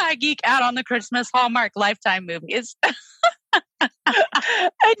her and I geek out on the Christmas Hallmark Lifetime movies.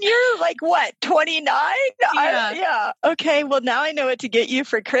 And you're like, what, 29? Yeah. Yeah. Okay. Well, now I know what to get you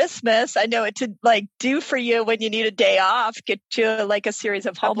for Christmas. I know what to like do for you when you need a day off. Get you like a series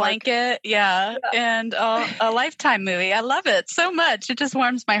of Hallmark. A blanket. Yeah. And a Lifetime movie. I love it so much. It just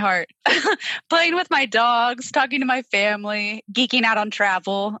warms my heart. Playing with my dogs, talking to my family, geeking out on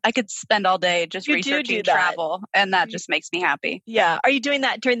travel. I could spend all day just researching travel, and that just makes me happy. Yeah. Are you doing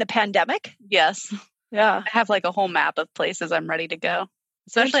that during the pandemic? Yes. Yeah. I have like a whole map of places I'm ready to go.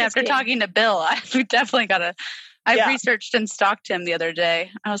 Especially after talking to Bill. We definitely got to. I researched and stalked him the other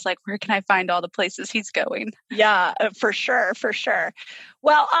day. I was like, where can I find all the places he's going? Yeah, for sure. For sure.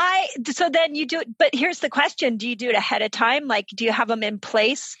 Well, so then you do it, but here's the question. Do you do it ahead of time? Like, do you have them in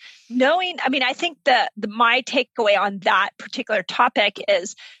place? I think my takeaway on that particular topic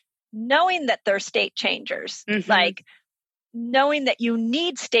is knowing that they're state changers. Mm-hmm. Like, knowing that you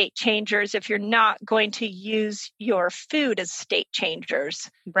need state changers if you're not going to use your food as state changers.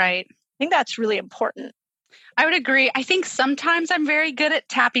 Right. I think that's really important. I would agree. I think sometimes I'm very good at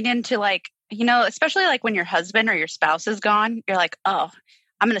tapping into like, especially like when your husband or your spouse is gone, you're like, oh,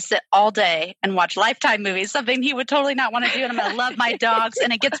 I'm going to sit all day and watch Lifetime movies, something he would totally not want to do. And I'm going to love my dogs.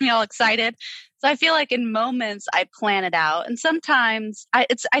 And it gets me all excited. So I feel like in moments I plan it out. And sometimes I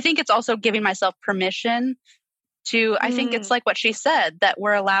think it's also giving myself permission to, I think it's like what she said, that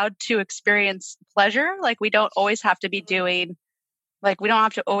we're allowed to experience pleasure. Like we don't always have to be doing, like we don't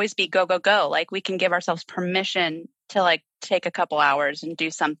have to always be go, go, go. Like we can give ourselves permission to like take a couple hours and do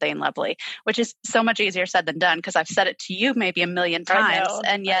something lovely, which is so much easier said than done. Because I've said it to you maybe a million times.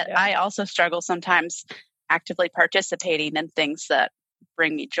 And yet I also struggle sometimes actively participating in things that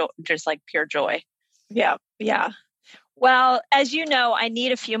bring me joy, just like pure joy. Yeah. Yeah. Well, as you know, I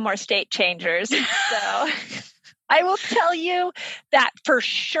need a few more state changers. So I will tell you that for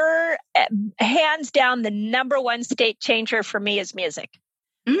sure, hands down, the number one state changer for me is music.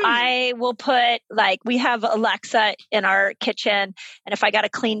 I will put we have Alexa in our kitchen, and if I got to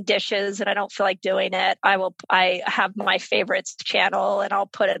clean dishes and I don't feel like doing it, I have my favorites channel and I'll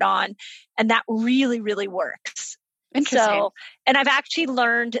put it on, and that really, really works. Interesting. So, and I've actually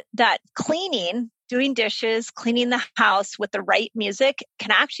learned that doing dishes, cleaning the house with the right music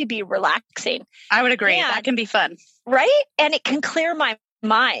can actually be relaxing. I would agree. That can be fun. Right? And it can clear my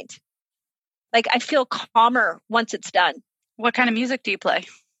mind. Like I feel calmer once it's done. What kind of music do you play?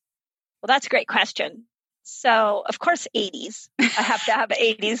 Well, that's a great question. So, of course, 80s. I have to have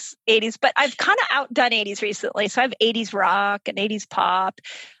 80s, but I've kind of outdone 80s recently. So I have 80s rock and 80s pop.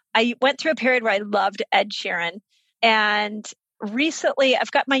 I went through a period where I loved Ed Sheeran. And recently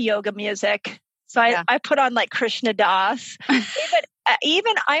I've got my yoga music. So I put on like Krishna Das.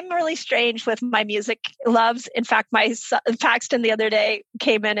 Even I'm really strange with my music loves. In fact, my son, Paxton the other day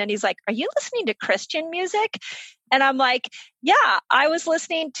came in and he's like, "Are you listening to Christian music?" And I'm like, "Yeah, I was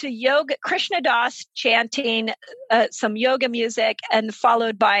listening to Krishna Das chanting some yoga music and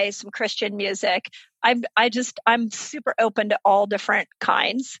followed by some Christian music." I'm super open to all different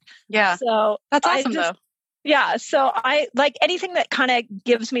kinds. Yeah. So that's awesome though. Yeah. So I like anything that kind of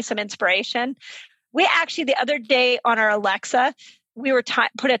gives me some inspiration. We actually, the other day on our Alexa, we were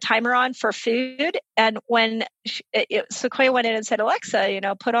put a timer on for food. And when Sequoia went in and said, "Alexa,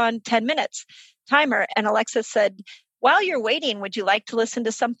 put on 10 minutes timer." And Alexa said, "While you're waiting, would you like to listen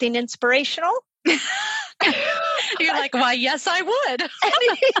to something inspirational?" You're like, "Why, yes, I would."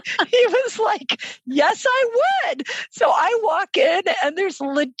 And he was like, "Yes, I would." So I walk in and there's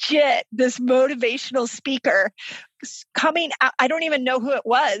legit this motivational speaker coming out. I don't even know who it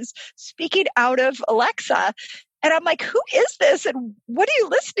was, speaking out of Alexa. And I'm like, "Who is this? And what are you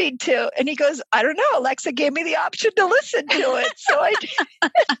listening to?" And he goes, "I don't know. Alexa gave me the option to listen to it." So I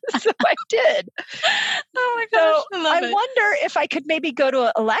did. Oh my gosh. So I wonder if I could maybe go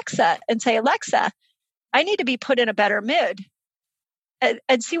to Alexa and say, "Alexa, I need to be put in a better mood,"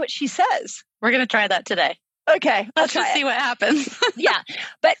 and see what she says. We're going to try that today. Okay. Let's just see what happens. Yeah.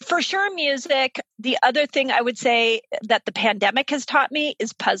 But for sure, music. The other thing I would say that the pandemic has taught me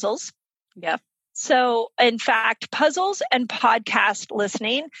is puzzles. Yeah. So in fact, puzzles and podcast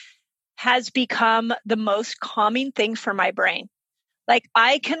listening has become the most calming thing for my brain. Like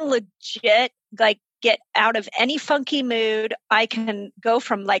I can legit get out of any funky mood. I can go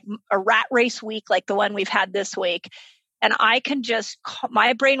from like a rat race week, like the one we've had this week. And I can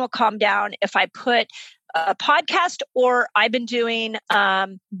my brain will calm down if I put a podcast, or I've been doing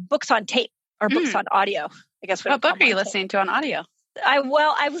books on tape or books on audio. I guess. What book are you listening to on audio? I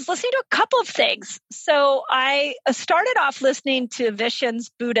was listening to a couple of things. So I started off listening to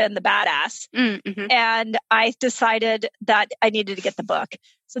Vishen's Buddha and the Badass. Mm-hmm. And I decided that I needed to get the book.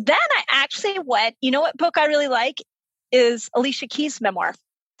 So then I actually went, you know what book I really like is Alicia Keys' memoir.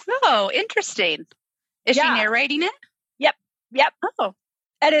 Oh, interesting. Is she narrating it? Yep. Oh.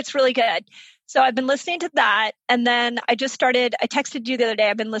 And it's really good. So I've been listening to that. And then I texted you the other day,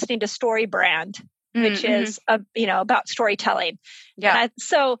 I've been listening to Story Brand, which is, about storytelling. Yeah.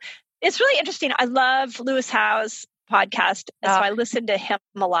 So it's really interesting. I love Lewis Howe's podcast. So I listen to him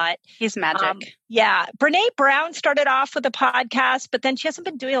a lot. He's magic. Yeah. Brene Brown started off with a podcast, but then she hasn't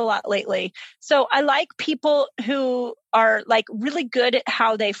been doing a lot lately. So I like people who are like really good at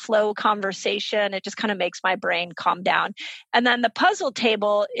how they flow conversation. It just kind of makes my brain calm down. And then the puzzle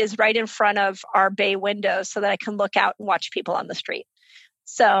table is right in front of our bay window so that I can look out and watch people on the street.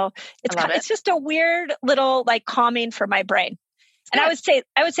 So it's just a weird little like calming for my brain. And I would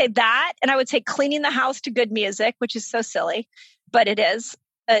say that, and I would say cleaning the house to good music, which is so silly, but it is.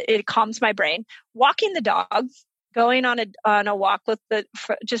 It calms my brain. Walking the dog, going on a walk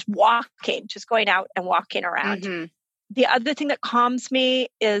just going out and walking around. Mm-hmm. The other thing that calms me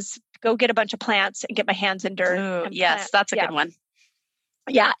is go get a bunch of plants and get my hands in dirt. Ooh, yes, that's a good one.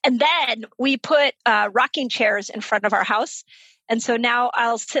 Yeah, and then we put rocking chairs in front of our house. And so now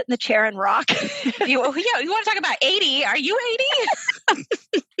I'll sit in the chair and rock. You want to talk about 80? Are you 80?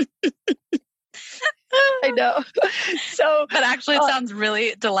 I know. So, but actually it sounds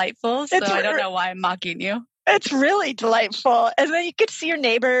really delightful. So I don't know why I'm mocking you. It's really delightful. And then you get to see your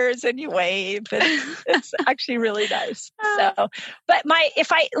neighbors and you wave. And it's actually really nice. So, but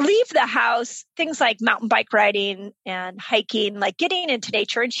if I leave the house, things like mountain bike riding and hiking, like getting into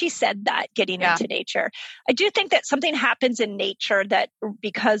nature, and she said that, getting into nature. I do think that something happens in nature that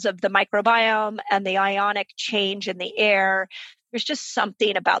because of the microbiome and the ionic change in the air, there's just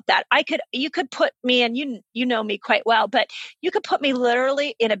something about that. You could put me, and you know me quite well, but you could put me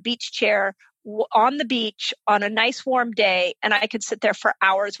literally in a beach chair on the beach on a nice warm day, and I could sit there for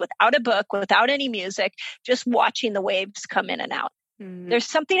hours without a book, without any music, just watching the waves come in and out. Mm-hmm. There's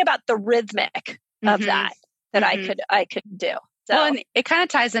something about the rhythmic of that I could do. So, well, and it kind of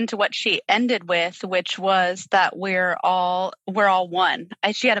ties into what she ended with, which was that we're all one.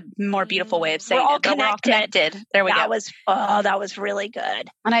 She had a more beautiful way of saying we're all it. We're all connected. There we go. That was really good.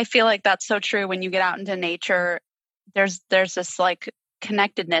 And I feel like that's so true when you get out into nature. There's this like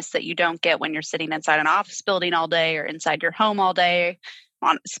connectedness that you don't get when you're sitting inside an office building all day or inside your home all day,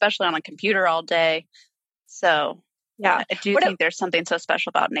 especially on a computer all day. So yeah, I do think there's something so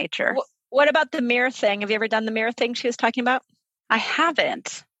special about nature. What about the mirror thing? Have you ever done the mirror thing she was talking about? I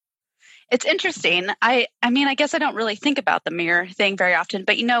haven't. It's interesting. I mean, I guess I don't really think about the mirror thing very often,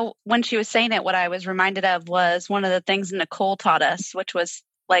 but when she was saying it, what I was reminded of was one of the things Nicole taught us, which was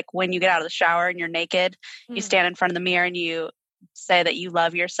like when you get out of the shower and you're naked, you stand in front of the mirror and you say that you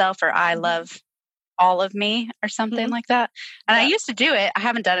love yourself, or I love all of me, or something like that. And I used to do it. I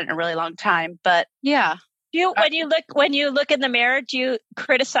haven't done it in a really long time, but yeah. When you look in the mirror, do you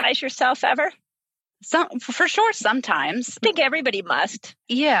criticize yourself ever? For sure, sometimes. I think everybody must.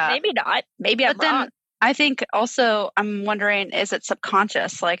 Yeah. Maybe not. Maybe I'm wrong. I think also I'm wondering, is it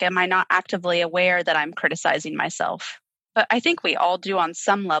subconscious? Like, am I not actively aware that I'm criticizing myself? But I think we all do on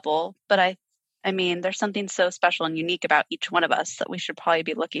some level. But I mean, there's something so special and unique about each one of us that we should probably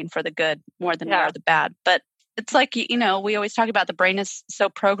be looking for the good more than we are the bad. But it's like, we always talk about the brain is so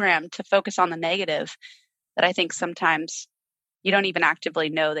programmed to focus on the negative that I think sometimes you don't even actively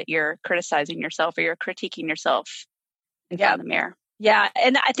know that you're criticizing yourself or you're critiquing yourself in front of the mirror. Yeah.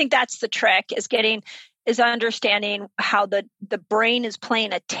 And I think that's the trick is understanding how the brain is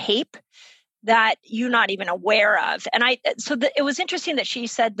playing a tape that you're not even aware of. And it was interesting that she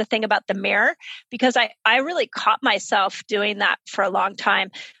said the thing about the mirror, because I really caught myself doing that for a long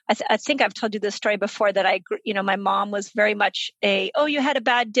time. I think I've told you this story before that my mom was very much you had a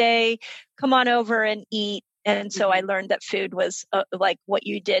bad day, come on over and eat. And so I learned that food was like what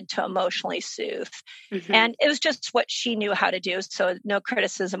you did to emotionally soothe. And it was just what she knew how to do. So no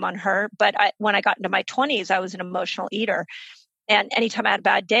criticism on her. But when I got into my 20s, I was an emotional eater. And anytime I had a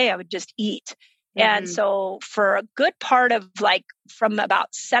bad day, I would just eat. And so for a good part of like from about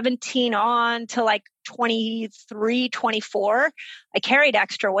 17 on to like 23, 24, I carried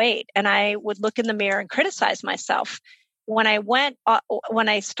extra weight and I would look in the mirror and criticize myself. When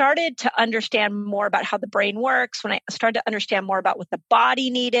I started to understand more about how the brain works, when I started to understand more about what the body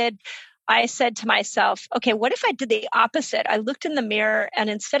needed, I said to myself, okay, what if I did the opposite? I looked in the mirror and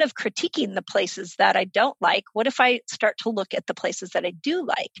instead of critiquing the places that I don't like, what if I start to look at the places that I do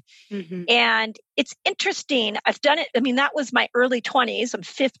like? And it's interesting. I've done it. I mean, that was my early 20s. I'm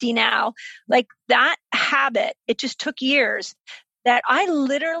 50 now. Like that habit, it just took years that I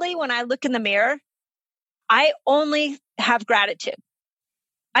literally, when I look in the mirror, I only have gratitude.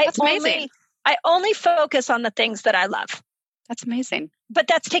 That's amazing. I only focus on the things that I love. That's amazing. But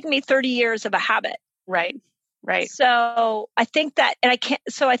that's taken me 30 years of a habit. Right. So I think that, and I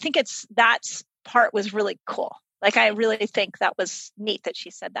think that part was really cool. Like, I really think that was neat that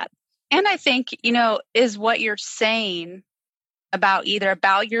she said that. And I think, is what you're saying about either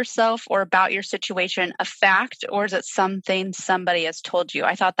about yourself or about your situation a fact, or is it something somebody has told you?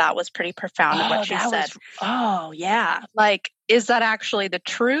 I thought that was pretty profound what she said. Oh, yeah. Like, is that actually the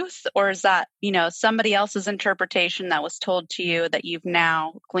truth, or is that, somebody else's interpretation that was told to you that you've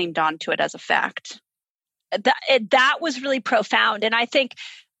now gleamed onto it as a fact? That was really profound. And I think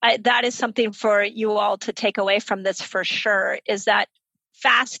that is something for you all to take away from this for sure, is that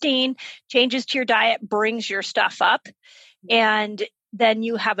fasting, changes to your diet, brings your stuff up. And then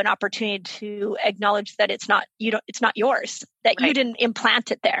you have an opportunity to acknowledge that it's not yours, that you didn't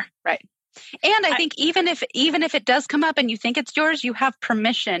implant it there. Right. And I think even if it does come up and you think it's yours, you have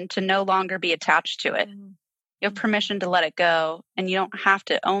permission to no longer be attached to it. You have permission to let it go, and you don't have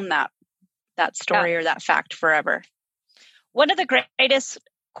to own that story or that fact forever. One of the greatest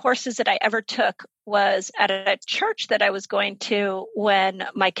courses that I ever took was at a church that I was going to when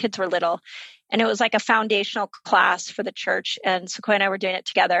my kids were little. And it was like a foundational class for the church. And Sequoia and I were doing it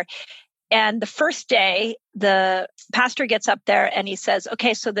together. And the first day, the pastor gets up there and he says,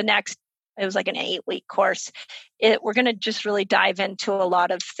 okay, so it was like an 8-week course. We're going to just really dive into a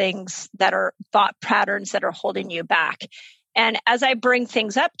lot of things that are thought patterns that are holding you back. And as I bring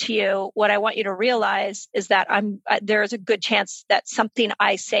things up to you, what I want you to realize is that there is a good chance that something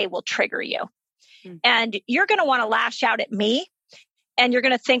I say will trigger you. And you're going to want to lash out at me. And you're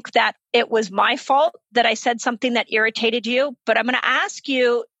going to think that it was my fault that I said something that irritated you. But I'm going to ask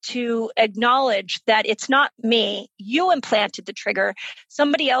you to acknowledge that it's not me. You implanted the trigger.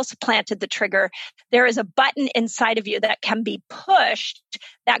 Somebody else planted the trigger. There is a button inside of you that can be pushed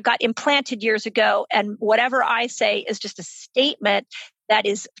that got implanted years ago. And whatever I say is just a statement that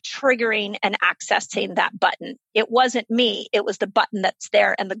is triggering and accessing that button. It wasn't me. It was the button that's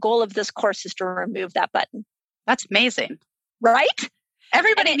there. And the goal of this course is to remove that button. That's amazing. Right?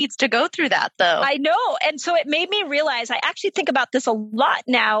 Everybody needs to go through that, though. I know. And so it made me realize I actually think about this a lot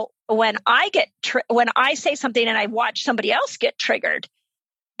now when I when I say something and I watch somebody else get triggered.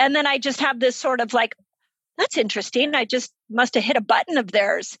 And then I just have this sort of like, that's interesting. I just must have hit a button of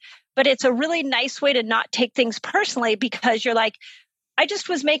theirs. But it's a really nice way to not take things personally, because you're like, I just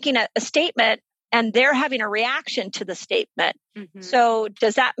was making a statement and they're having a reaction to the statement. So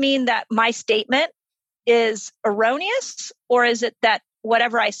does that mean that my statement is erroneous, or is it that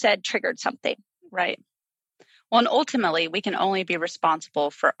whatever I said triggered something? Right. Well, and ultimately, we can only be responsible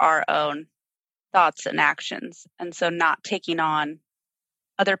for our own thoughts and actions. And so not taking on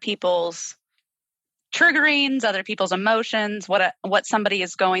other people's triggerings, other people's emotions, what somebody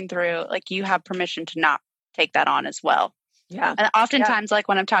is going through, like, you have permission to not take that on as well. Yeah. And oftentimes, like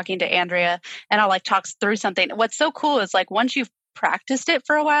when I'm talking to Andrea and I'll like talk through something, what's so cool is like once you've practiced it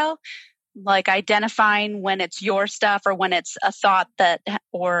for a while, like identifying when it's your stuff or when it's a thought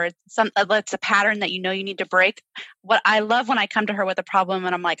or it's a pattern that you need to break. What I love when I come to her with a problem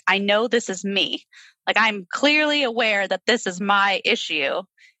and I'm like, I know this is me. Like, I'm clearly aware that this is my issue.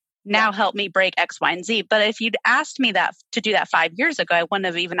 Now help me break X, Y, and Z. But if you'd asked me to do that 5 years ago, I wouldn't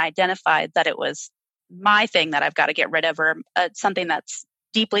have even identified that it was my thing that I've got to get rid of, or something that's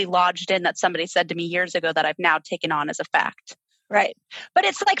deeply lodged in that somebody said to me years ago that I've now taken on as a fact. Right. But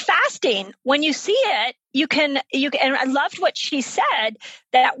it's like fasting. When you see it, you can, and I loved what she said,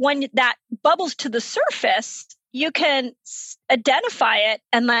 that when that bubbles to the surface, you can identify it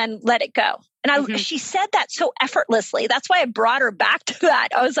and then let it go. And she said that so effortlessly. That's why I brought her back to that.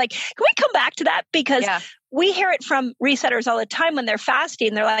 I was like, can we come back to that? Because we hear it from resetters all the time when they're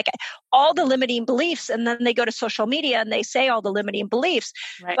fasting. They're like, all the limiting beliefs. And then they go to social media and they say all the limiting beliefs.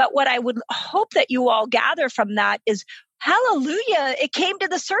 Right. But what I would hope that you all gather from that is, hallelujah, it came to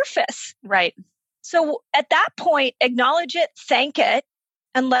the surface. Right. So at that point, acknowledge it, thank it,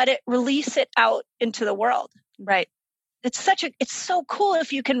 and let it release it out into the world. Right. It's so cool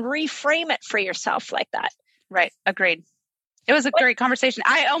if you can reframe it for yourself like that. Right. Agreed. It was a great conversation.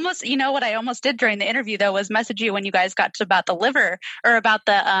 I almost did during the interview though, was message you when you guys got to about the liver or about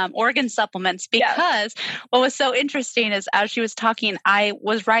the organ supplements, because what was so interesting is as she was talking, I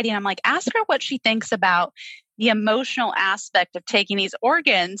was writing, I'm like, ask her what she thinks about the emotional aspect of taking these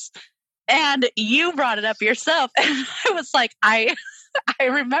organs. And you brought it up yourself. And I was like, I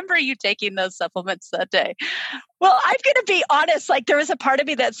remember you taking those supplements that day. Well, I'm going to be honest. Like, there was a part of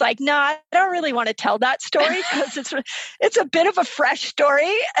me that's like, no, I don't really want to tell that story because it's a bit of a fresh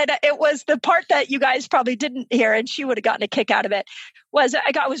story. And it was the part that you guys probably didn't hear, and she would have gotten a kick out of it, was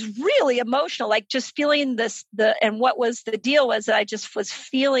I was really emotional, like just feeling and what was the deal was that I just was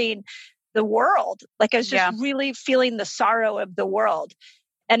feeling the world. Like I was just really feeling the sorrow of the world.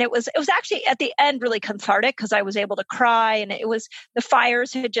 And it was actually at the end really cathartic because I was able to cry, and it was the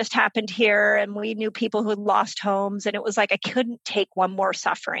fires had just happened here and we knew people who had lost homes, and it was like I couldn't take one more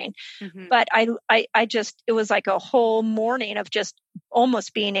suffering. Mm-hmm. But I just, it was like a whole morning of just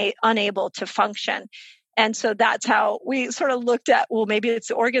almost being unable to function. And so that's how we sort of looked at, well, maybe it's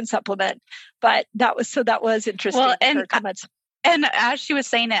the organ supplement, but that was interesting. Well, and as she was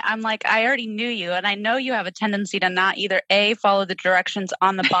saying it, I'm like, I already knew you. And I know you have a tendency to not either follow the directions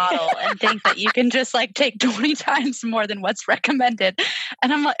on the bottle and think that you can just like take 20 times more than what's recommended.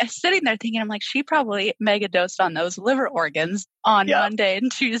 And I'm like sitting there thinking, I'm like, she probably mega dosed on those liver organs on Monday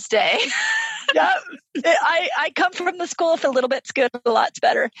and Tuesday. Yeah. I come from the school, if a little bit's good, a lot's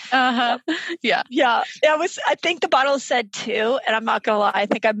better. Uh-huh. Yeah. Yeah. I think the bottle said 2, and I'm not going to lie, I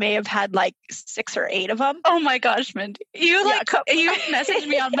think I may have had like 6 or 8 of them. Oh my gosh, Mindy. You messaged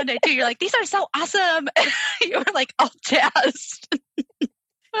me on Monday too. You're like, these are so awesome. You were like all jazzed.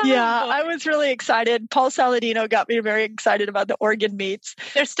 Yeah, I was really excited. Paul Saladino got me very excited about the organ meats.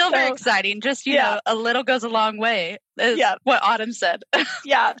 They're still very exciting. Just, you know, a little goes a long way. Yeah. What Autumn said.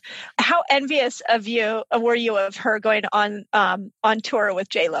 Yeah. How envious were you of her going on tour with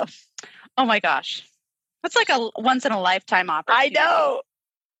J-Lo? Oh my gosh. That's like a once in a lifetime opportunity.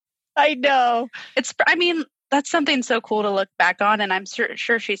 I know. That's something so cool to look back on. And I'm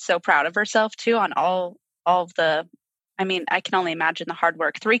sure she's so proud of herself too on all of the, I can only imagine the hard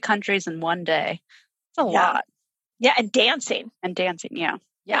work. 3 countries in one day. It's a lot. Yeah. And dancing. Yeah.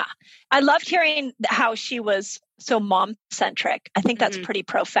 Yeah. I loved hearing how she was so mom-centric. I think that's pretty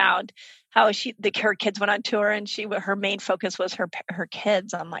profound. How her kids went on tour and her main focus was her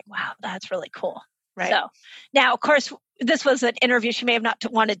kids. I'm like, wow, that's really cool. Right. So now, of course, this was an interview. She may have not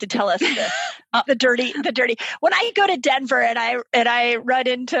wanted to tell us the dirty. When I go to Denver and I run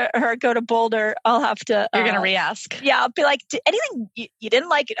into her, go to Boulder, I'll have to. You're going to re-ask. Yeah, I'll be like, anything you didn't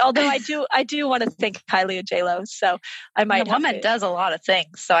like it. Although I do want to think highly of J-Lo, so I might. The woman does a lot to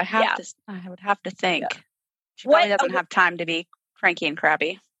things, so I would have to think. Yeah. She probably doesn't have time to be cranky and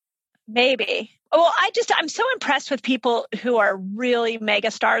crabby. Maybe. Well, I'm so impressed with people who are really mega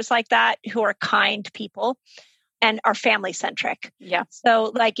stars like that, who are kind people and are family centric. Yeah.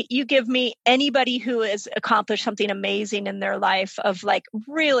 So like you give me anybody who has accomplished something amazing in their life of like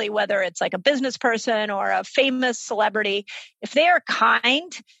really, whether it's like a business person or a famous celebrity, if they are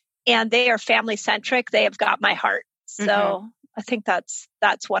kind and they are family centric, they have got my heart. So I think that's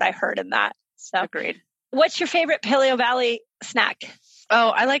what I heard in that. So agreed. What's your favorite Paleo Valley snack? Oh,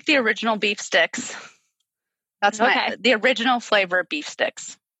 I like the original beef sticks. That's the original flavor beef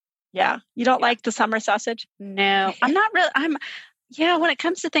sticks. Yeah. You don't like the summer sausage? No, I'm not really. When it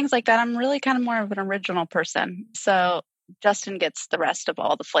comes to things like that, I'm really kind of more of an original person. So Justin gets the rest of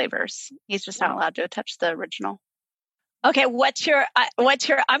all the flavors. He's just not allowed to touch the original. Okay. I'm going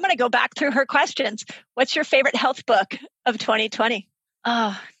to go back through her questions. What's your favorite health book of 2020?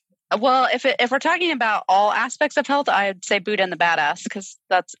 Well, if we're talking about all aspects of health, I'd say Buddha and the Badass, because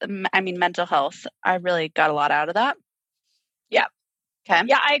that's, mental health. I really got a lot out of that. Yeah. Okay.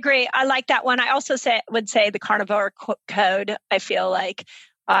 Yeah, I agree. I like that one. I also would say the Carnivore Code. I feel like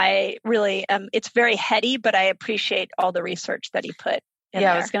I really, it's very heady, but I appreciate all the research that he put in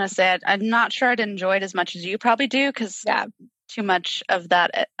there. I was going to say, I'm not sure I'd enjoy it as much as you probably do, because too much of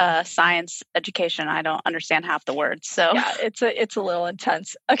that science education, I don't understand half the words. So yeah, it's a little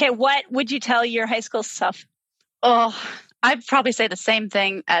intense. Okay, what would you tell your high school self? Oh, I'd probably say the same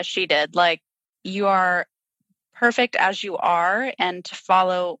thing as she did. Like, you are perfect as you are, and to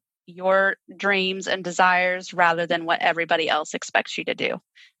follow your dreams and desires rather than what everybody else expects you to do.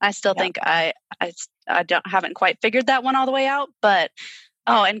 I still think I haven't quite figured that one all the way out, but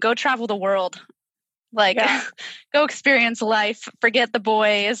and go travel the world. Like, go experience life, forget the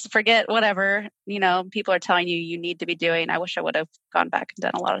boys, forget whatever, people are telling you need to be doing. I wish I would have gone back and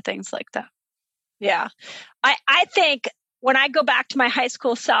done a lot of things like that. Yeah. I think when I go back to my high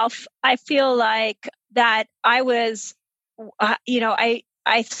school self, I feel like that I was,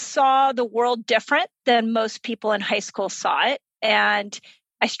 I saw the world different than most people in high school saw it. And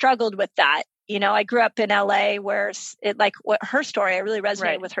I struggled with that. I grew up in LA where her story, I really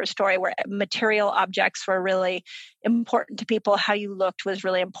resonated with her story, where material objects were really important to people. How you looked was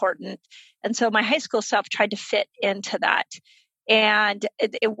really important. And so my high school self tried to fit into that. And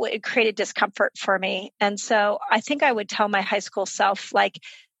it created discomfort for me. And so I think I would tell my high school self, like,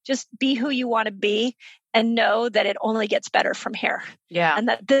 just be who you want to be and know that it only gets better from here. Yeah. And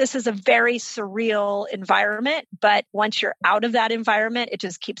that this is a very surreal environment, but once you're out of that environment, it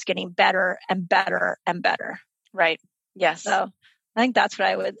just keeps getting better and better and better. Right. Yes. So I think that's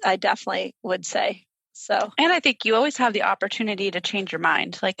what I definitely would say. So, and I think you always have the opportunity to change your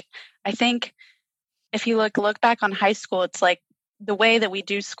mind. Like, I think if you look back on high school, it's like the way that we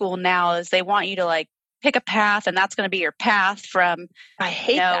do school now is they want you to like pick a path, and that's going to be your path from, I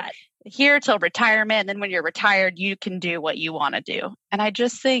hate that, here till retirement. And then when you're retired, you can do what you want to do. And I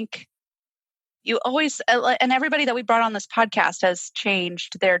just think you always, and everybody that we brought on this podcast has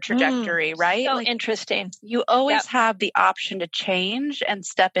changed their trajectory, right? So interesting. You always have the option to change and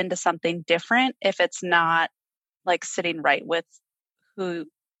step into something different if it's not like sitting right with who,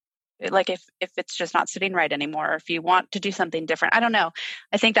 like if it's just not sitting right anymore, or if you want to do something different. I don't know.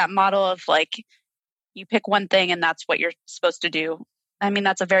 I think that model of like, you pick one thing and that's what you're supposed to do. I mean,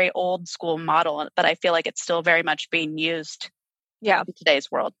 that's a very old school model, but I feel like it's still very much being used in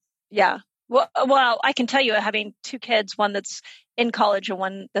today's world. Yeah. Well, I can tell you, having two kids, one that's in college and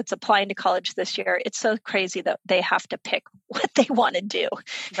one that's applying to college this year, it's so crazy that they have to pick what they want to do.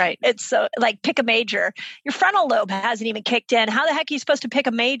 Right. It's so like, pick a major. Your frontal lobe hasn't even kicked in. How the heck are you supposed to pick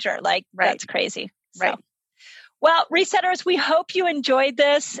a major? Like, that's crazy. Right. So. Well, Resetters, we hope you enjoyed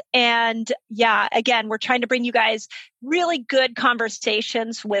this. And again, we're trying to bring you guys really good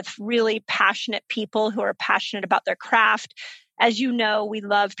conversations with really passionate people who are passionate about their craft. As you know, we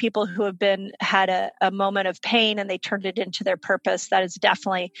love people who have had a moment of pain and they turned it into their purpose. That is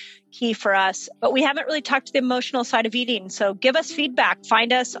definitely key for us. But we haven't really talked to the emotional side of eating. So give us feedback.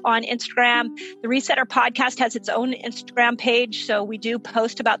 Find us on Instagram. The Resetter Podcast has its own Instagram page. So we do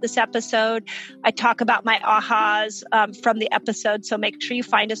post about this episode. I talk about my ahas from the episode. So make sure you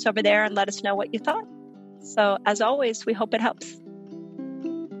find us over there and let us know what you thought. So as always, we hope it helps.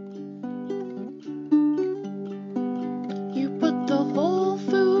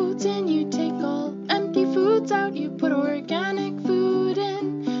 Out, you put organic food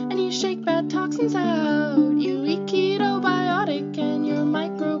in, and you shake bad toxins out. You eat keto biotic, and your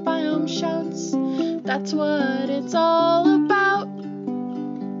microbiome shouts. That's what it's all about.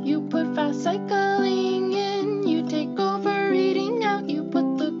 You put fast cycling in, you take overeating out. You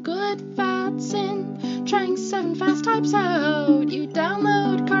put the good fats in, trying 7 fast types out. You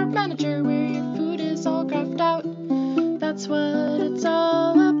download Carb Manager, where your food is all graphed out. That's what it's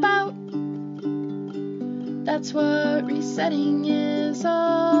all about. That's what resetting is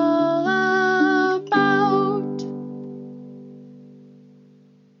all about.